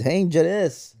 She's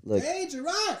dangerous. Look. Danger,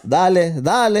 right? Dale.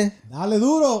 Dale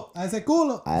duro a ese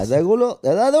culo. A ese culo,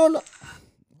 le da duro.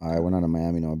 All right, we're not in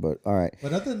Miami no, but all right.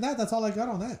 But other than that, that's all I got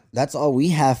on that. That's all we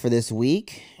have for this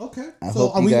week. Okay. I So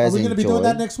hope are you we guys going to be doing that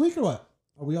enjoyed. next week or what?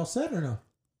 Are we all set or no?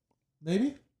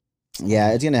 Maybe.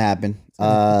 Yeah, it's gonna happen.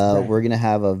 great. We're gonna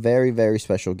have a very, very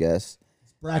special guest.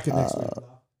 Bracket next week.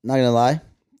 Not gonna lie,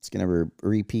 it's gonna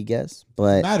repeat guest,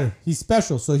 but Matter. He's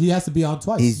special, so he has to be on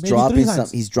twice. he's maybe dropping 3 some.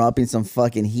 times. He's dropping some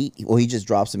fucking heat. Well, he just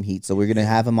dropped some heat, so we're gonna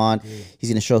have him on. He's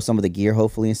gonna show some of the gear,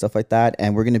 hopefully, and stuff like that.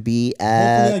 And we're gonna be Hopefully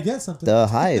I at get something. the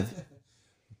Hive.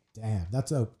 Damn,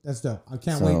 that's dope. That's dope. I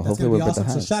can't So wait. That's hopefully gonna be we're at the awesome.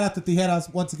 So Hive. shout out to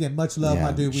Tijeras once again. Much love,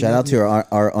 my dude. We Shout love out to you.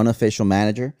 our unofficial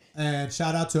manager. And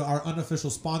shout out to our unofficial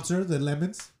sponsor, the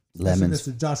Lemons. Especially Lemons.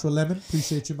 Mr. Joshua Lemon.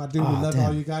 Appreciate you, my dude. We love damn.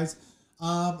 all you guys.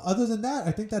 Other than that,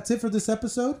 I think that's it for this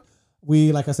episode.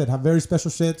 We, like I said, have very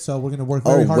special shit, so we're gonna work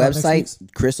very hard on next website. week's.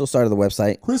 Crystal started the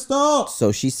website. Crystal.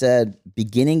 So she said,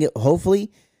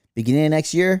 hopefully, beginning of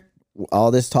next year,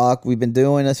 all this talk we've been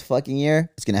doing this fucking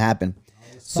year, it's gonna happen.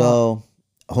 So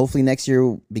hopefully next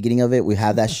year, beginning of it, we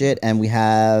have that shit, and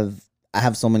I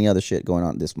have so many other shit going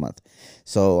on this month.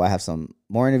 So I have some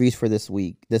more interviews for this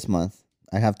month.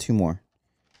 I have 2 more,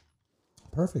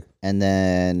 Perfect. and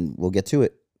then we'll get to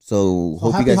it. So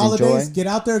hope you happy guys holidays. enjoy. Get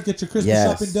out there, get your Christmas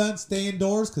Yes. shopping done. Stay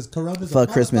indoors because Corona's Fuck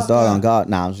a Christmas, dog. On God,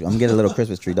 nah, I'm getting a little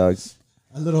Christmas tree, dog.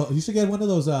 A little. You should get one of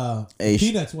those Hey,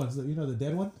 peanuts ones. You know the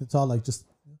dead one. It's all like just.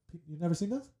 You never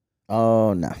seen those?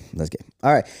 Oh no, let's get.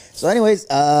 All right. So, anyways,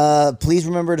 please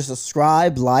remember to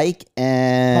subscribe, like,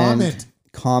 and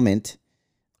comment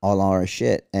all our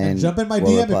shit, and jump in my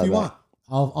we'll DM reply if you back.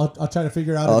 want. I'll try to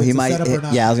figure out Oh, if he it's might. a setup or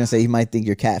not. Yeah, I was gonna say he might think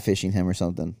you're catfishing him or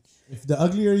something. If the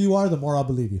uglier you are, the more I'll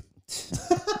believe you.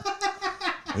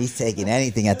 He's taking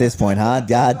anything at this point, huh?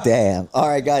 God damn. All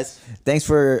right, guys. Thanks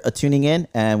for tuning in,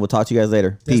 and we'll talk to you guys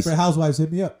later. Peace. Desperate Housewives,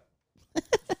 hit me up.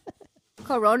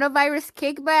 Coronavirus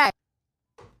kickback.